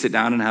we could sit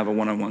down and have a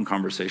one-on-one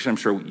conversation, I'm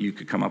sure you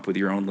could come up with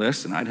your own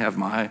list, and I'd have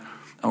my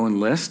own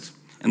list.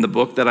 And the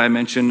book that I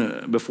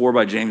mentioned before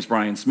by James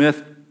Bryan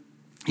Smith,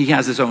 he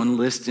has his own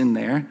list in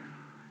there.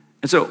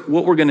 And so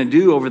what we're going to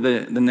do over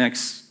the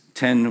next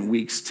 10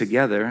 weeks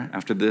together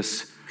after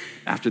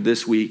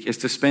this week is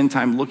to spend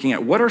time looking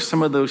at what are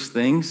some of those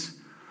things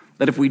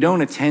that if we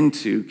don't attend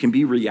to can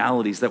be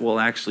realities that will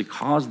actually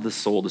cause the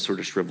soul to sort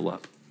of shrivel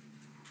up,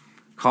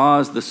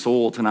 cause the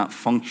soul to not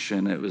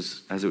function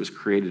as it was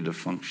created to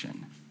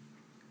function.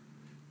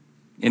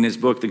 In his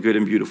book, The Good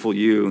and Beautiful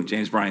You,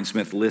 James Bryan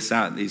Smith lists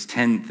out these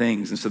 10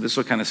 things. And so this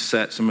will kind of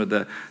set some of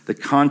the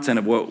content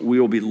of what we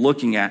will be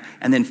looking at,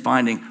 and then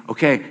finding,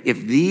 okay,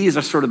 if these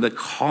are sort of the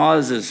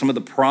causes, some of the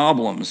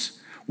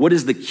problems, what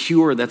is the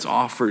cure that's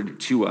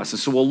offered to us? And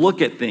so we'll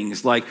look at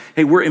things like,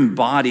 hey, we're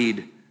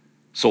embodied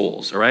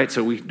souls, all right?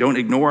 So we don't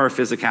ignore our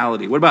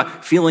physicality. What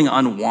about feeling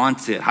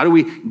unwanted? How do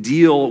we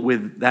deal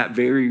with that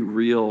very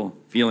real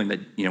feeling that,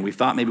 we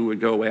thought maybe would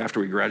go away after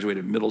we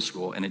graduated middle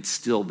school, and it's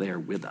still there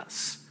with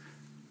us?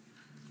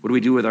 What do we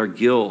do with our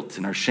guilt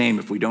and our shame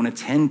if we don't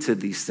attend to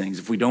these things,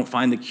 if we don't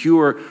find the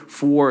cure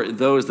for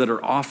those that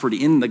are offered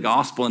in the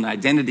gospel and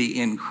identity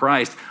in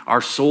Christ?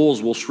 Our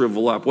souls will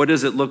shrivel up. What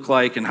does it look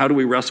like, and how do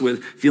we wrestle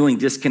with feeling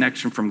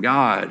disconnection from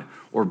God,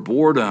 or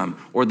boredom,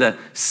 or the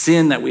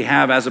sin that we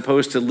have as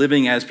opposed to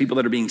living as people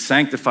that are being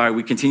sanctified?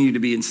 We continue to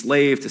be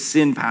enslaved to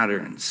sin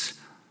patterns.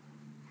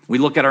 We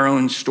look at our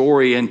own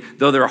story, and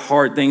though there are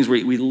hard things,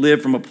 we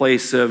live from a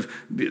place of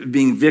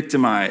being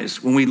victimized.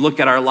 When we look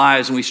at our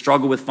lives and we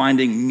struggle with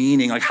finding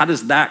meaning, how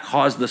does that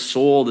cause the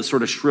soul to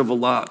sort of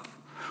shrivel up?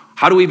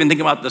 How do we even think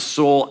about the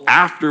soul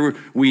after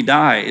we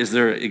die? Is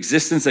there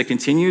existence that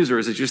continues, or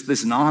is it just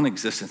this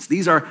non-existence?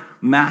 These are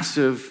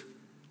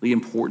massively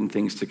important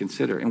things to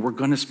consider, and we're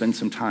going to spend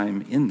some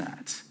time in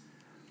that.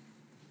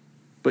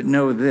 But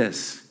know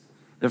this,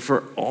 that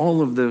for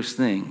all of those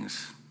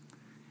things,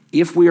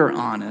 if we are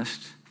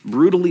honest,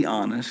 brutally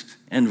honest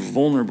and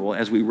vulnerable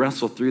as we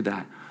wrestle through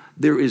that,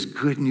 there is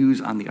good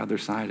news on the other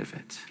side of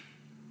it.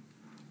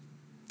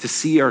 To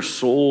see our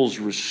souls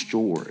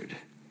restored,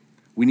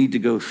 we need to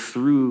go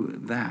through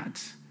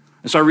that.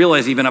 And so I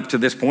realize even up to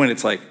this point,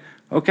 it's like,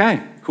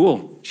 Okay,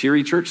 cool.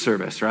 Cheery church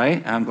service,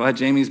 right? I'm glad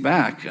Jamie's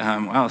back.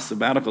 Wow,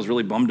 sabbatical's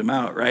really bummed him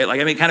out, right?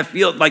 It kind of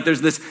feels like there's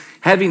this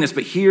heaviness,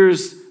 but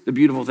here's the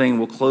beautiful thing.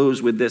 We'll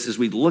close with this. As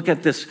we look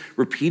at this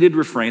repeated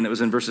refrain that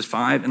was in verses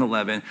 5 and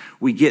 11,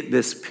 we get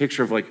this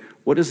picture of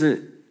what does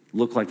it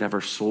look like to have our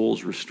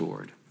souls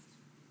restored?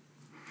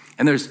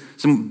 And there's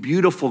some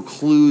beautiful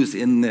clues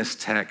in this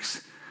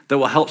text that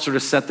will help sort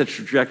of set the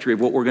trajectory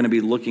of what we're going to be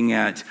looking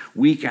at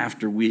week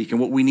after week and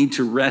what we need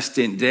to rest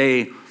in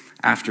day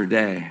after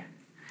day.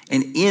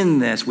 And in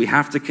this, we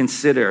have to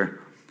consider,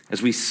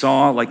 as we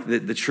saw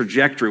the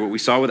trajectory, what we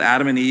saw with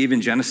Adam and Eve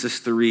in Genesis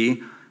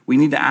 3, we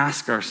need to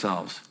ask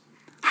ourselves,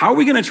 how are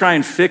we going to try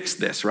and fix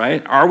this,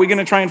 right? Are we going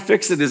to try and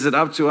fix it? Is it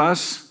up to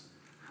us?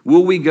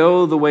 Will we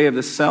go the way of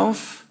the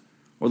self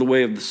or the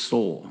way of the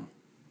soul?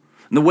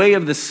 And the way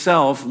of the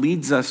self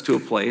leads us to a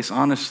place,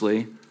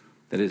 honestly,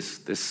 that is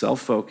this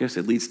self-focus.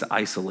 It leads to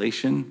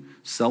isolation,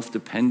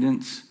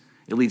 self-dependence.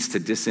 It leads to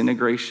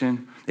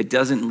disintegration. It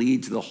doesn't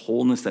lead to the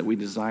wholeness that we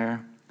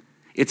desire.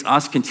 It's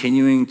us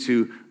continuing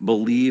to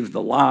believe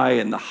the lie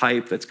and the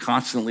hype that's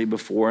constantly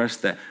before us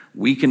that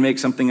we can make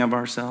something of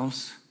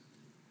ourselves.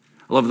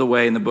 I love the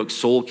way in the book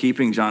Soul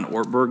Keeping, John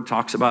Ortberg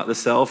talks about the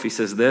self. He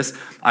says this,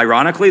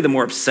 ironically, the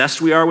more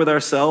obsessed we are with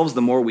ourselves,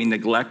 the more we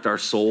neglect our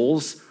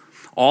souls.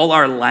 All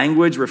our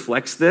language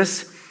reflects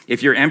this.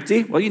 If you're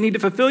empty, well, you need to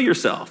fulfill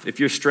yourself. If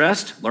you're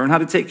stressed, learn how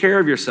to take care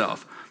of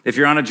yourself. If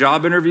you're on a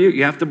job interview,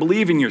 you have to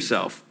believe in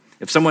yourself.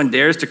 If someone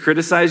dares to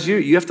criticize you,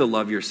 you have to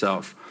love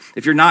yourself.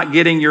 If you're not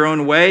getting your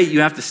own way,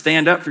 you have to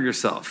stand up for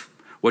yourself.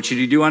 What should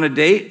you do on a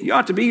date? You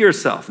ought to be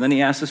yourself. And then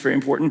he asks this very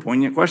important,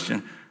 poignant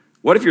question.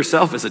 What if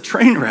yourself is a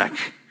train wreck?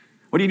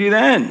 What do you do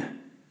then?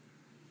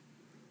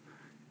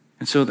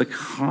 And so the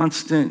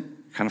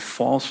constant kind of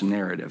false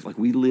narrative,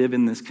 we live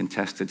in this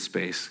contested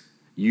space.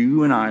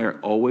 You and I are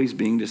always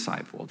being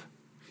discipled.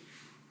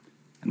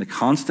 And the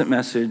constant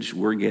message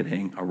we're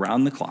getting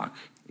around the clock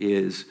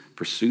is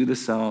pursue the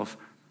self,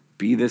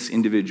 be this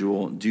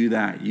individual, do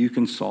that. You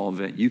can solve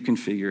it. You can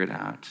figure it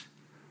out.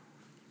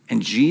 And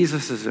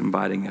Jesus is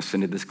inviting us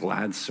into this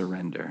glad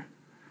surrender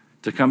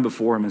to come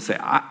before him and say,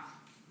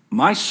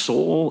 my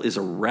soul is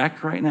a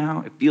wreck right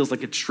now. It feels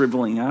like it's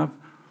shriveling up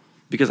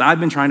because I've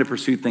been trying to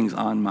pursue things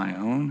on my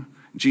own.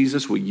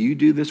 Jesus, will you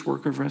do this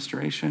work of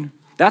restoration?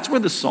 That's where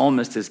the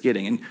psalmist is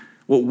getting. And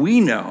what we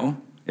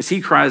know as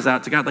he cries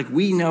out to God,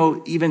 we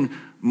know even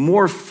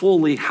more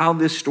fully how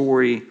this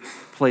story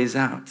plays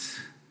out.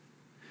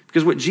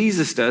 Because what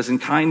Jesus does in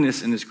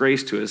kindness and his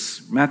grace to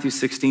us, Matthew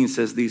 16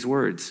 says these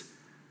words,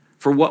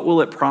 for what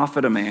will it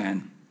profit a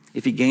man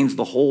if he gains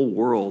the whole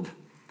world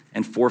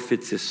and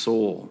forfeits his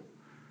soul?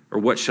 Or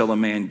what shall a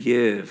man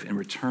give in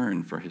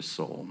return for his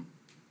soul?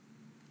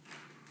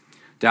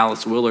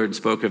 Dallas Willard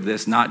spoke of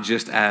this not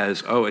just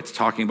as, it's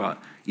talking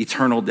about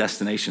eternal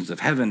destinations of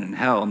heaven and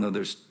hell. No,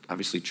 there's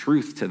obviously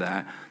truth to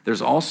that.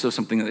 There's also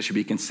something that should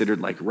be considered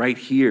right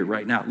here,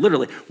 right now.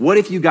 Literally, what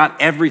if you got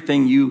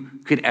everything you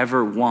could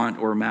ever want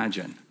or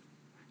imagine?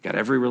 You got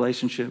every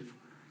relationship,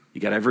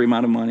 you got every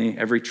amount of money,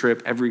 every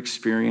trip, every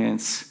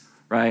experience,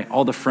 right?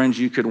 All the friends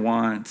you could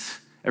want.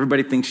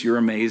 Everybody thinks you're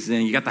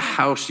amazing. You got the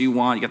house you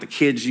want, you got the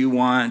kids you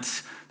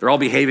want. They're all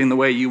behaving the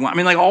way you want.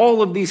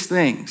 All of these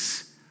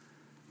things.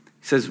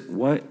 He says,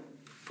 what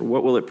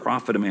will it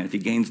profit a man if he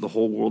gains the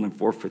whole world and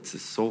forfeits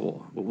his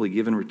soul? What will he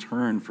give in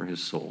return for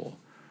his soul?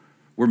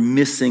 We're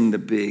missing the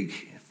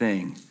big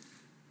thing.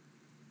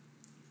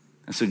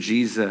 And so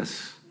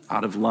Jesus,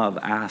 out of love,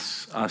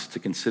 asks us to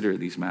consider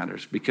these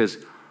matters because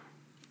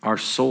our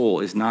soul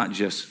is not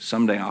just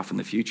someday off in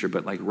the future,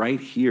 but right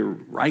here,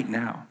 right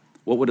now.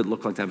 What would it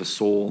look like to have a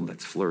soul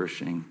that's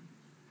flourishing?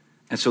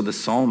 And so the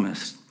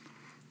psalmist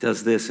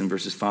does this in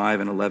verses 5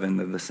 and 11,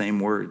 they're the same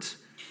words.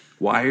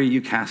 Why are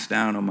you cast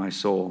down, O my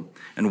soul?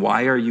 And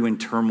why are you in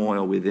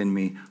turmoil within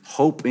me?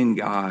 Hope in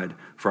God,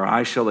 for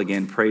I shall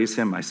again praise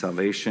him, my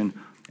salvation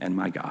and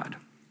my God.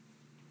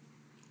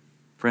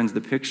 Friends,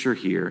 the picture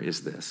here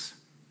is this.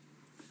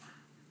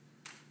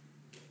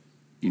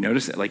 You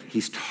notice that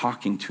he's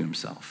talking to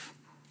himself.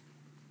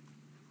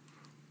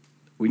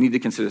 We need to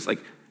consider this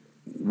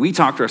we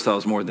talk to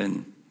ourselves more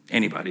than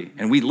anybody,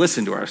 and we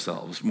listen to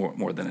ourselves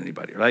more than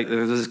anybody, right?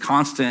 There's this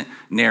constant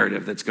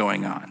narrative that's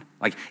going on,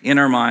 in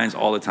our minds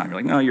all the time.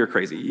 You're no, you're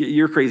crazy.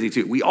 You're crazy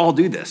too. We all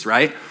do this,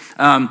 right?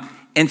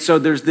 And so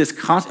there's this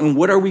constant, and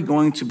what are we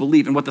going to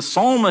believe? And what the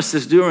psalmist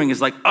is doing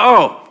is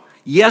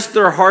yes,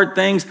 there are hard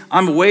things.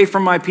 I'm away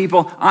from my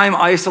people. I'm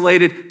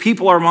isolated.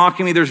 People are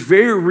mocking me. There's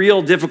very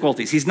real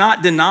difficulties. He's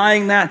not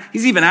denying that.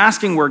 He's even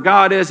asking where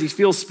God is. He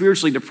feels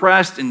spiritually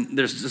depressed, and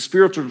there's a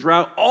spiritual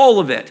drought, all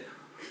of it.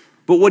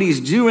 But what he's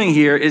doing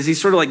here is he's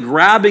sort of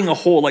grabbing a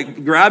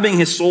hold, grabbing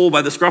his soul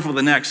by the scruff of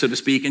the neck, so to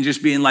speak, and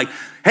just being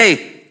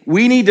hey,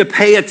 we need to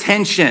pay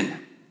attention.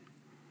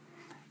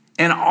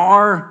 And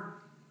our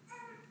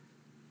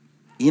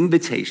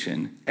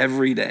invitation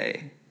every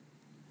day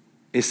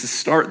is to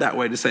start that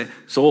way, to say,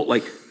 soul,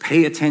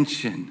 pay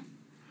attention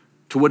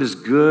to what is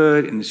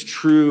good and is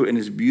true and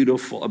is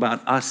beautiful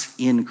about us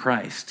in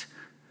Christ.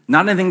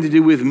 Not anything to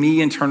do with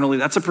me internally.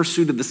 That's a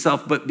pursuit of the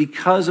self, but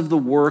because of the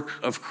work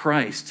of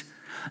Christ.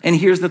 And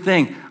here's the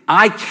thing.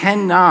 I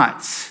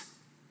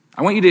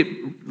want you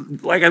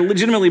to, I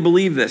legitimately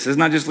believe this. It's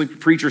not just like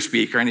preacher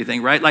speak or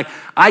anything, right?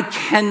 I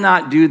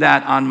cannot do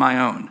that on my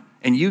own.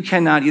 And you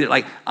cannot either.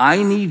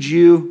 I need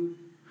you.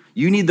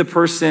 You need the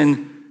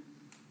person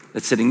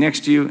that's sitting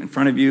next to you, in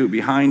front of you,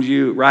 behind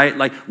you,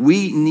 right?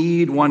 We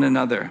need one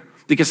another.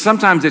 Because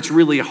sometimes it's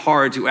really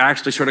hard to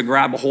actually sort of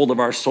grab a hold of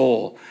our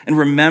soul and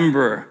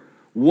remember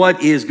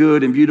what is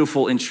good and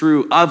beautiful and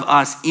true of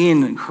us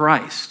in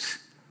Christ.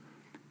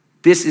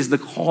 This is the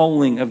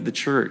calling of the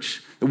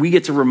church. That we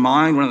get to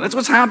remind one another. That's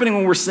what's happening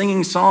when we're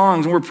singing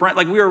songs and we're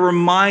praying. We are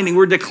reminding,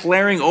 we're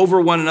declaring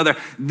over one another.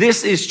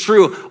 This is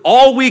true.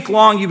 All week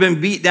long, you've been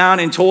beat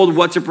down and told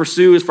what to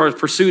pursue as far as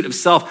pursuit of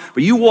self.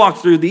 But you walk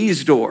through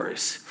these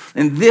doors,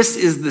 and this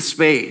is the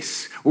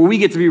space where we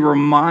get to be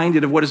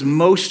reminded of what is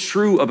most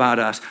true about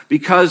us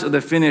because of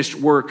the finished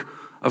work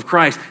of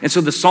Christ. And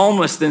so the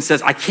psalmist then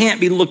says, I can't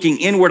be looking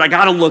inward. I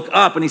got to look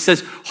up. And he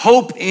says,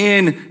 hope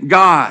in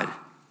God.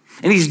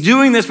 And he's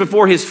doing this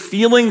before his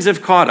feelings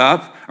have caught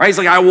up. Right? He's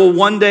like, I will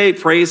one day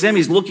praise him.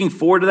 He's looking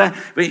forward to that.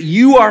 But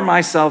you are my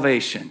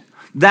salvation.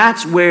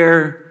 That's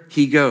where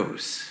he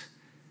goes.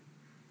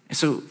 And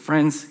so,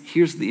 friends,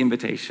 here's the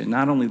invitation,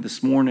 not only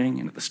this morning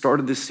and at the start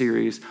of this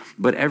series,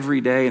 but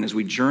every day and as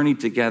we journey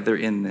together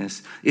in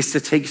this, is to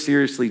take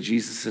seriously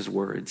Jesus'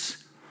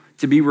 words,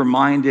 to be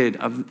reminded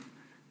of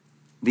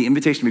the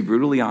invitation to be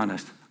brutally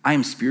honest. I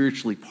am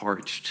spiritually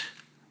parched.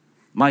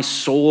 My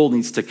soul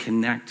needs to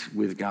connect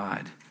with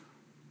God.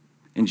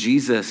 And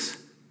Jesus,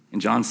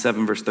 in John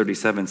 7, verse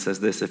 37 says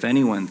this, if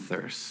anyone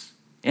thirsts,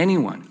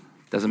 anyone,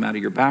 doesn't matter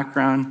your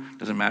background,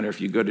 doesn't matter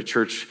if you go to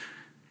church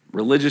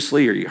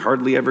religiously or you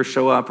hardly ever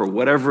show up or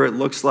whatever it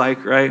looks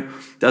like, right?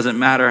 Doesn't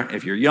matter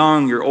if you're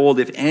young, you're old,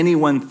 if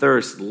anyone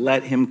thirsts,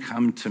 let him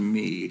come to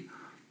me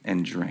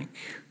and drink.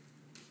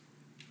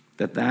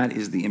 That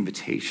is the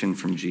invitation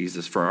from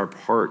Jesus for our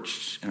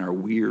parched and our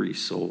weary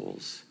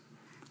souls.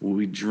 Will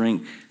we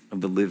drink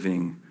of the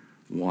living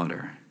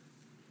water?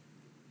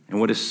 And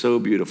what is so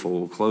beautiful,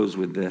 we'll close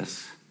with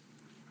this.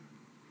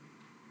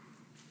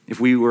 If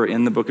we were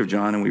in the book of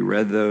John and we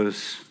read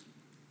those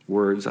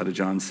words out of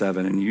John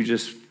 7 and you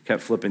just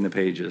kept flipping the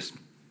pages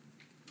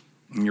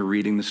and you're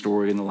reading the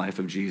story and the life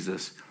of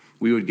Jesus,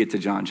 we would get to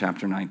John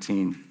chapter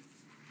 19.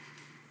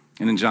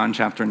 And in John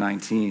chapter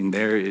 19,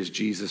 there is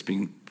Jesus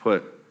being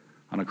put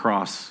on a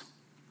cross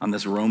on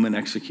this Roman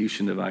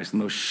execution device, the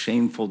most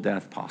shameful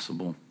death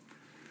possible.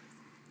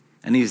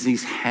 And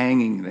he's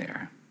hanging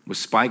there, with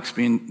spikes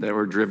that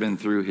were driven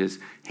through his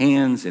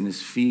hands and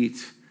his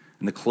feet,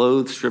 and the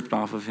clothes stripped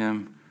off of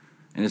him,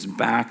 and his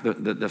back,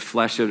 the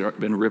flesh had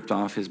been ripped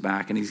off his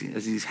back, and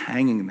as he's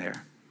hanging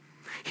there,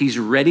 he's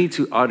ready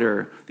to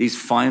utter these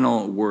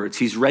final words.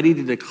 He's ready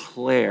to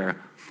declare,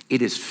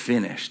 it is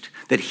finished,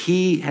 that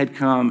he had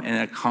come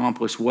and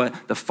accomplished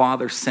what the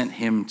Father sent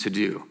him to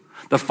do.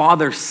 The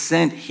Father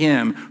sent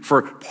him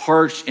for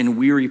parched and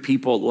weary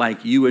people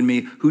like you and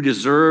me who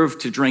deserve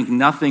to drink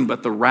nothing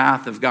but the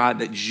wrath of God,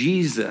 that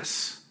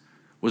Jesus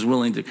was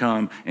willing to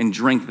come and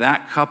drink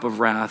that cup of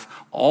wrath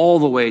all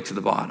the way to the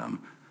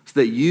bottom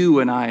so that you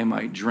and I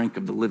might drink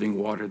of the living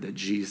water that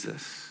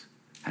Jesus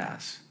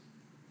has.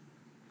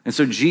 And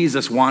so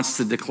Jesus wants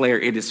to declare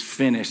it is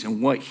finished.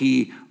 And what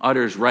he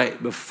utters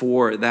right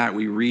before that,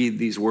 we read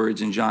these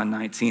words in John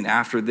 19.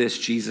 After this,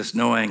 Jesus,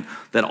 knowing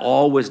that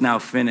all was now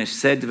finished,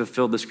 said to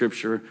fulfill the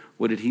scripture,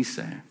 what did he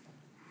say?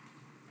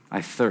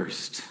 I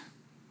thirst.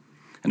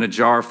 And a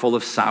jar full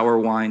of sour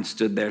wine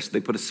stood there. So they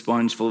put a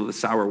sponge full of the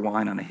sour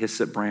wine on a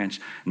hyssop branch,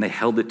 and they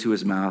held it to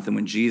his mouth. And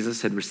when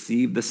Jesus had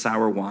received the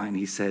sour wine,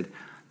 he said,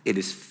 it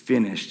is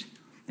finished.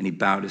 And he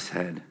bowed his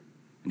head,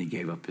 and he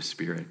gave up his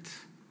spirit.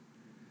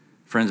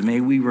 Friends,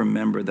 may we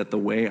remember that the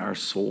way our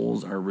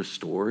souls are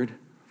restored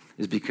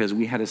is because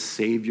we had a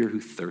Savior who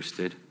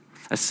thirsted,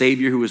 a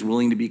Savior who was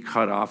willing to be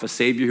cut off, a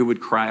Savior who would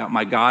cry out,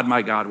 my God,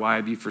 why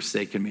have you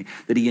forsaken me?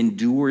 That he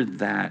endured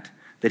that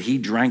he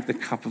drank the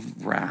cup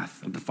of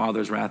wrath, of the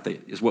Father's wrath,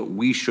 that is what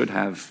we should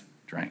have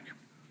drank.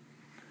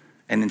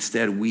 And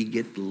instead, we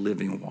get the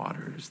living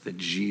waters that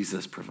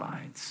Jesus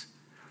provides.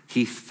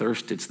 He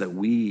thirsted so that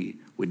we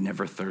would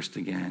never thirst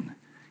again.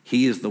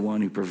 He is the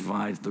one who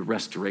provides the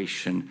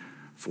restoration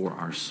for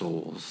our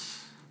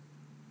souls.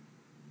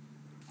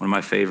 One of my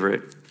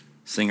favorite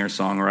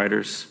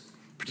singer-songwriters,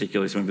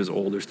 particularly some of his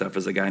older stuff,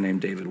 is a guy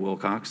named David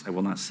Wilcox. I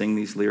will not sing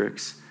these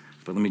lyrics,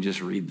 but let me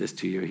just read this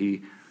to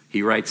you.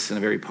 He writes in a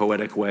very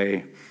poetic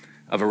way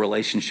of a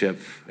relationship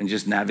and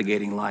just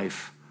navigating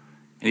life.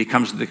 And he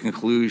comes to the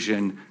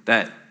conclusion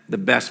that the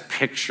best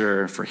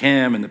picture for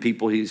him and the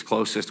people he's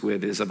closest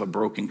with is of a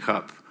broken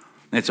cup.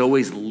 And it's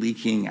always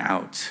leaking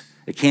out.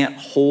 It can't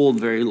hold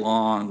very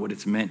long what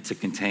it's meant to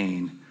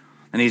contain.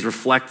 And he's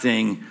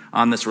reflecting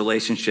on this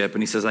relationship,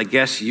 and he says, I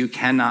guess you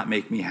cannot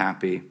make me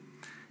happy,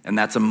 and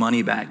that's a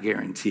money-back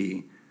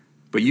guarantee.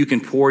 but you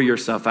can pour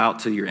yourself out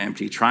till you're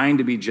empty, trying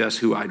to be just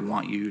who I'd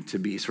want you to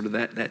be. Sort of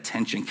that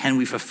tension. Can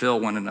we fulfill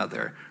one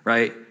another,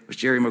 right? Was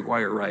Jerry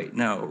Maguire right?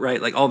 No,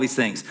 right? Like all these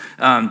things.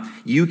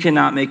 You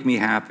cannot make me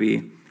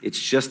happy. It's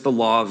just the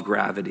law of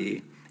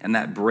gravity and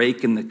that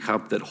break in the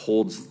cup that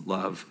holds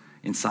love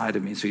inside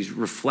of me. So he's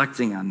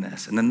reflecting on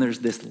this. And then there's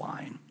this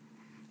line.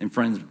 And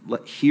friends,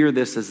 hear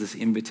this as this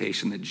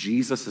invitation that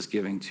Jesus is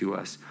giving to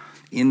us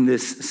in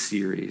this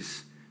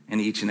series and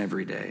each and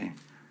every day.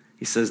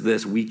 He says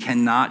this: we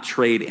cannot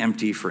trade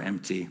empty for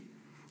empty.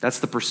 That's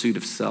the pursuit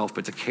of self,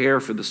 but to care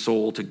for the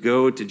soul, to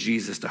go to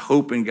Jesus, to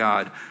hope in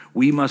God,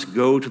 we must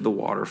go to the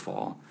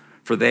waterfall.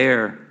 For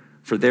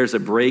there's a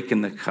break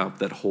in the cup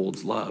that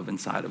holds love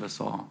inside of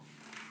us all.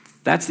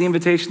 That's the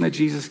invitation that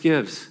Jesus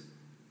gives.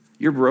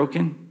 You're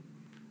broken.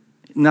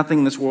 Nothing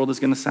in this world is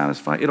going to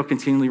satisfy. It'll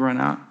continually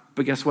run out.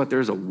 But guess what?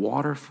 There's a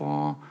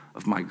waterfall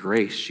of my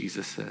grace,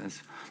 Jesus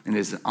says. And it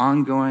is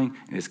ongoing,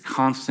 it is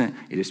constant,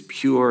 it is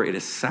pure, it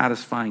is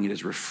satisfying, it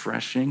is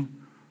refreshing.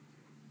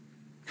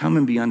 Come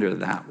and be under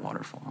that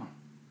waterfall.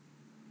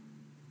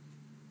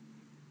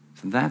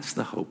 So that's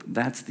the hope.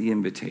 That's the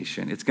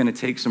invitation. It's going to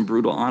take some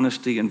brutal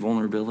honesty and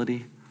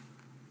vulnerability,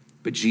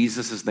 but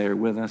Jesus is there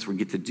with us. We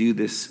get to do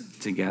this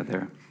together.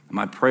 And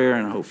my prayer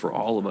and hope for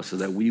all of us is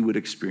that we would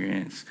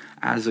experience,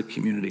 as a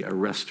community, a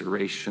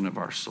restoration of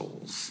our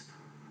souls.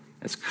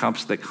 As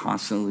cups that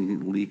constantly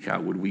leak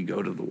out, would we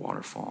go to the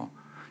waterfall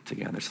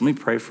together? So let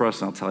me pray for us,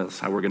 and I'll tell us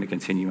how we're going to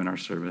continue in our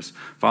service.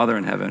 Father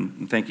in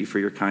heaven, thank you for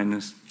your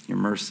kindness, your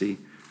mercy,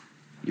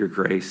 your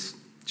grace.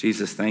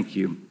 Jesus, thank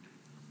you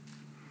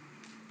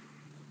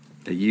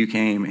that you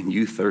came and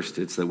you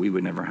thirsted so that we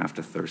would never have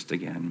to thirst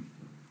again.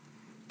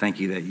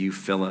 Thank you that you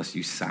fill us,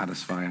 you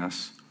satisfy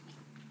us.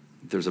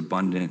 There's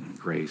abundant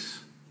grace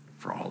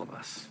for all of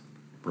us,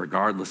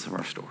 regardless of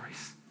our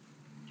stories.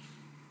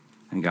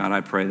 And God,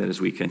 I pray that as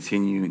we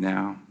continue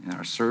now in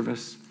our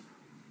service,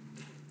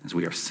 as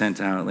we are sent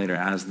out later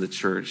as the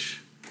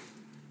church,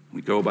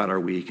 we go about our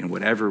week, and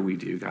whatever we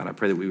do, God, I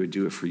pray that we would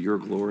do it for your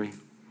glory,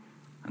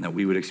 and that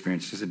we would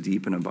experience just a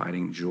deep and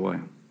abiding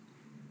joy,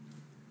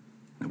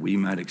 that we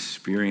might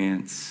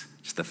experience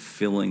just the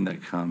filling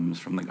that comes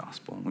from the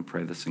gospel. We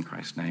pray this in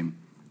Christ's name.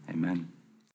 Amen.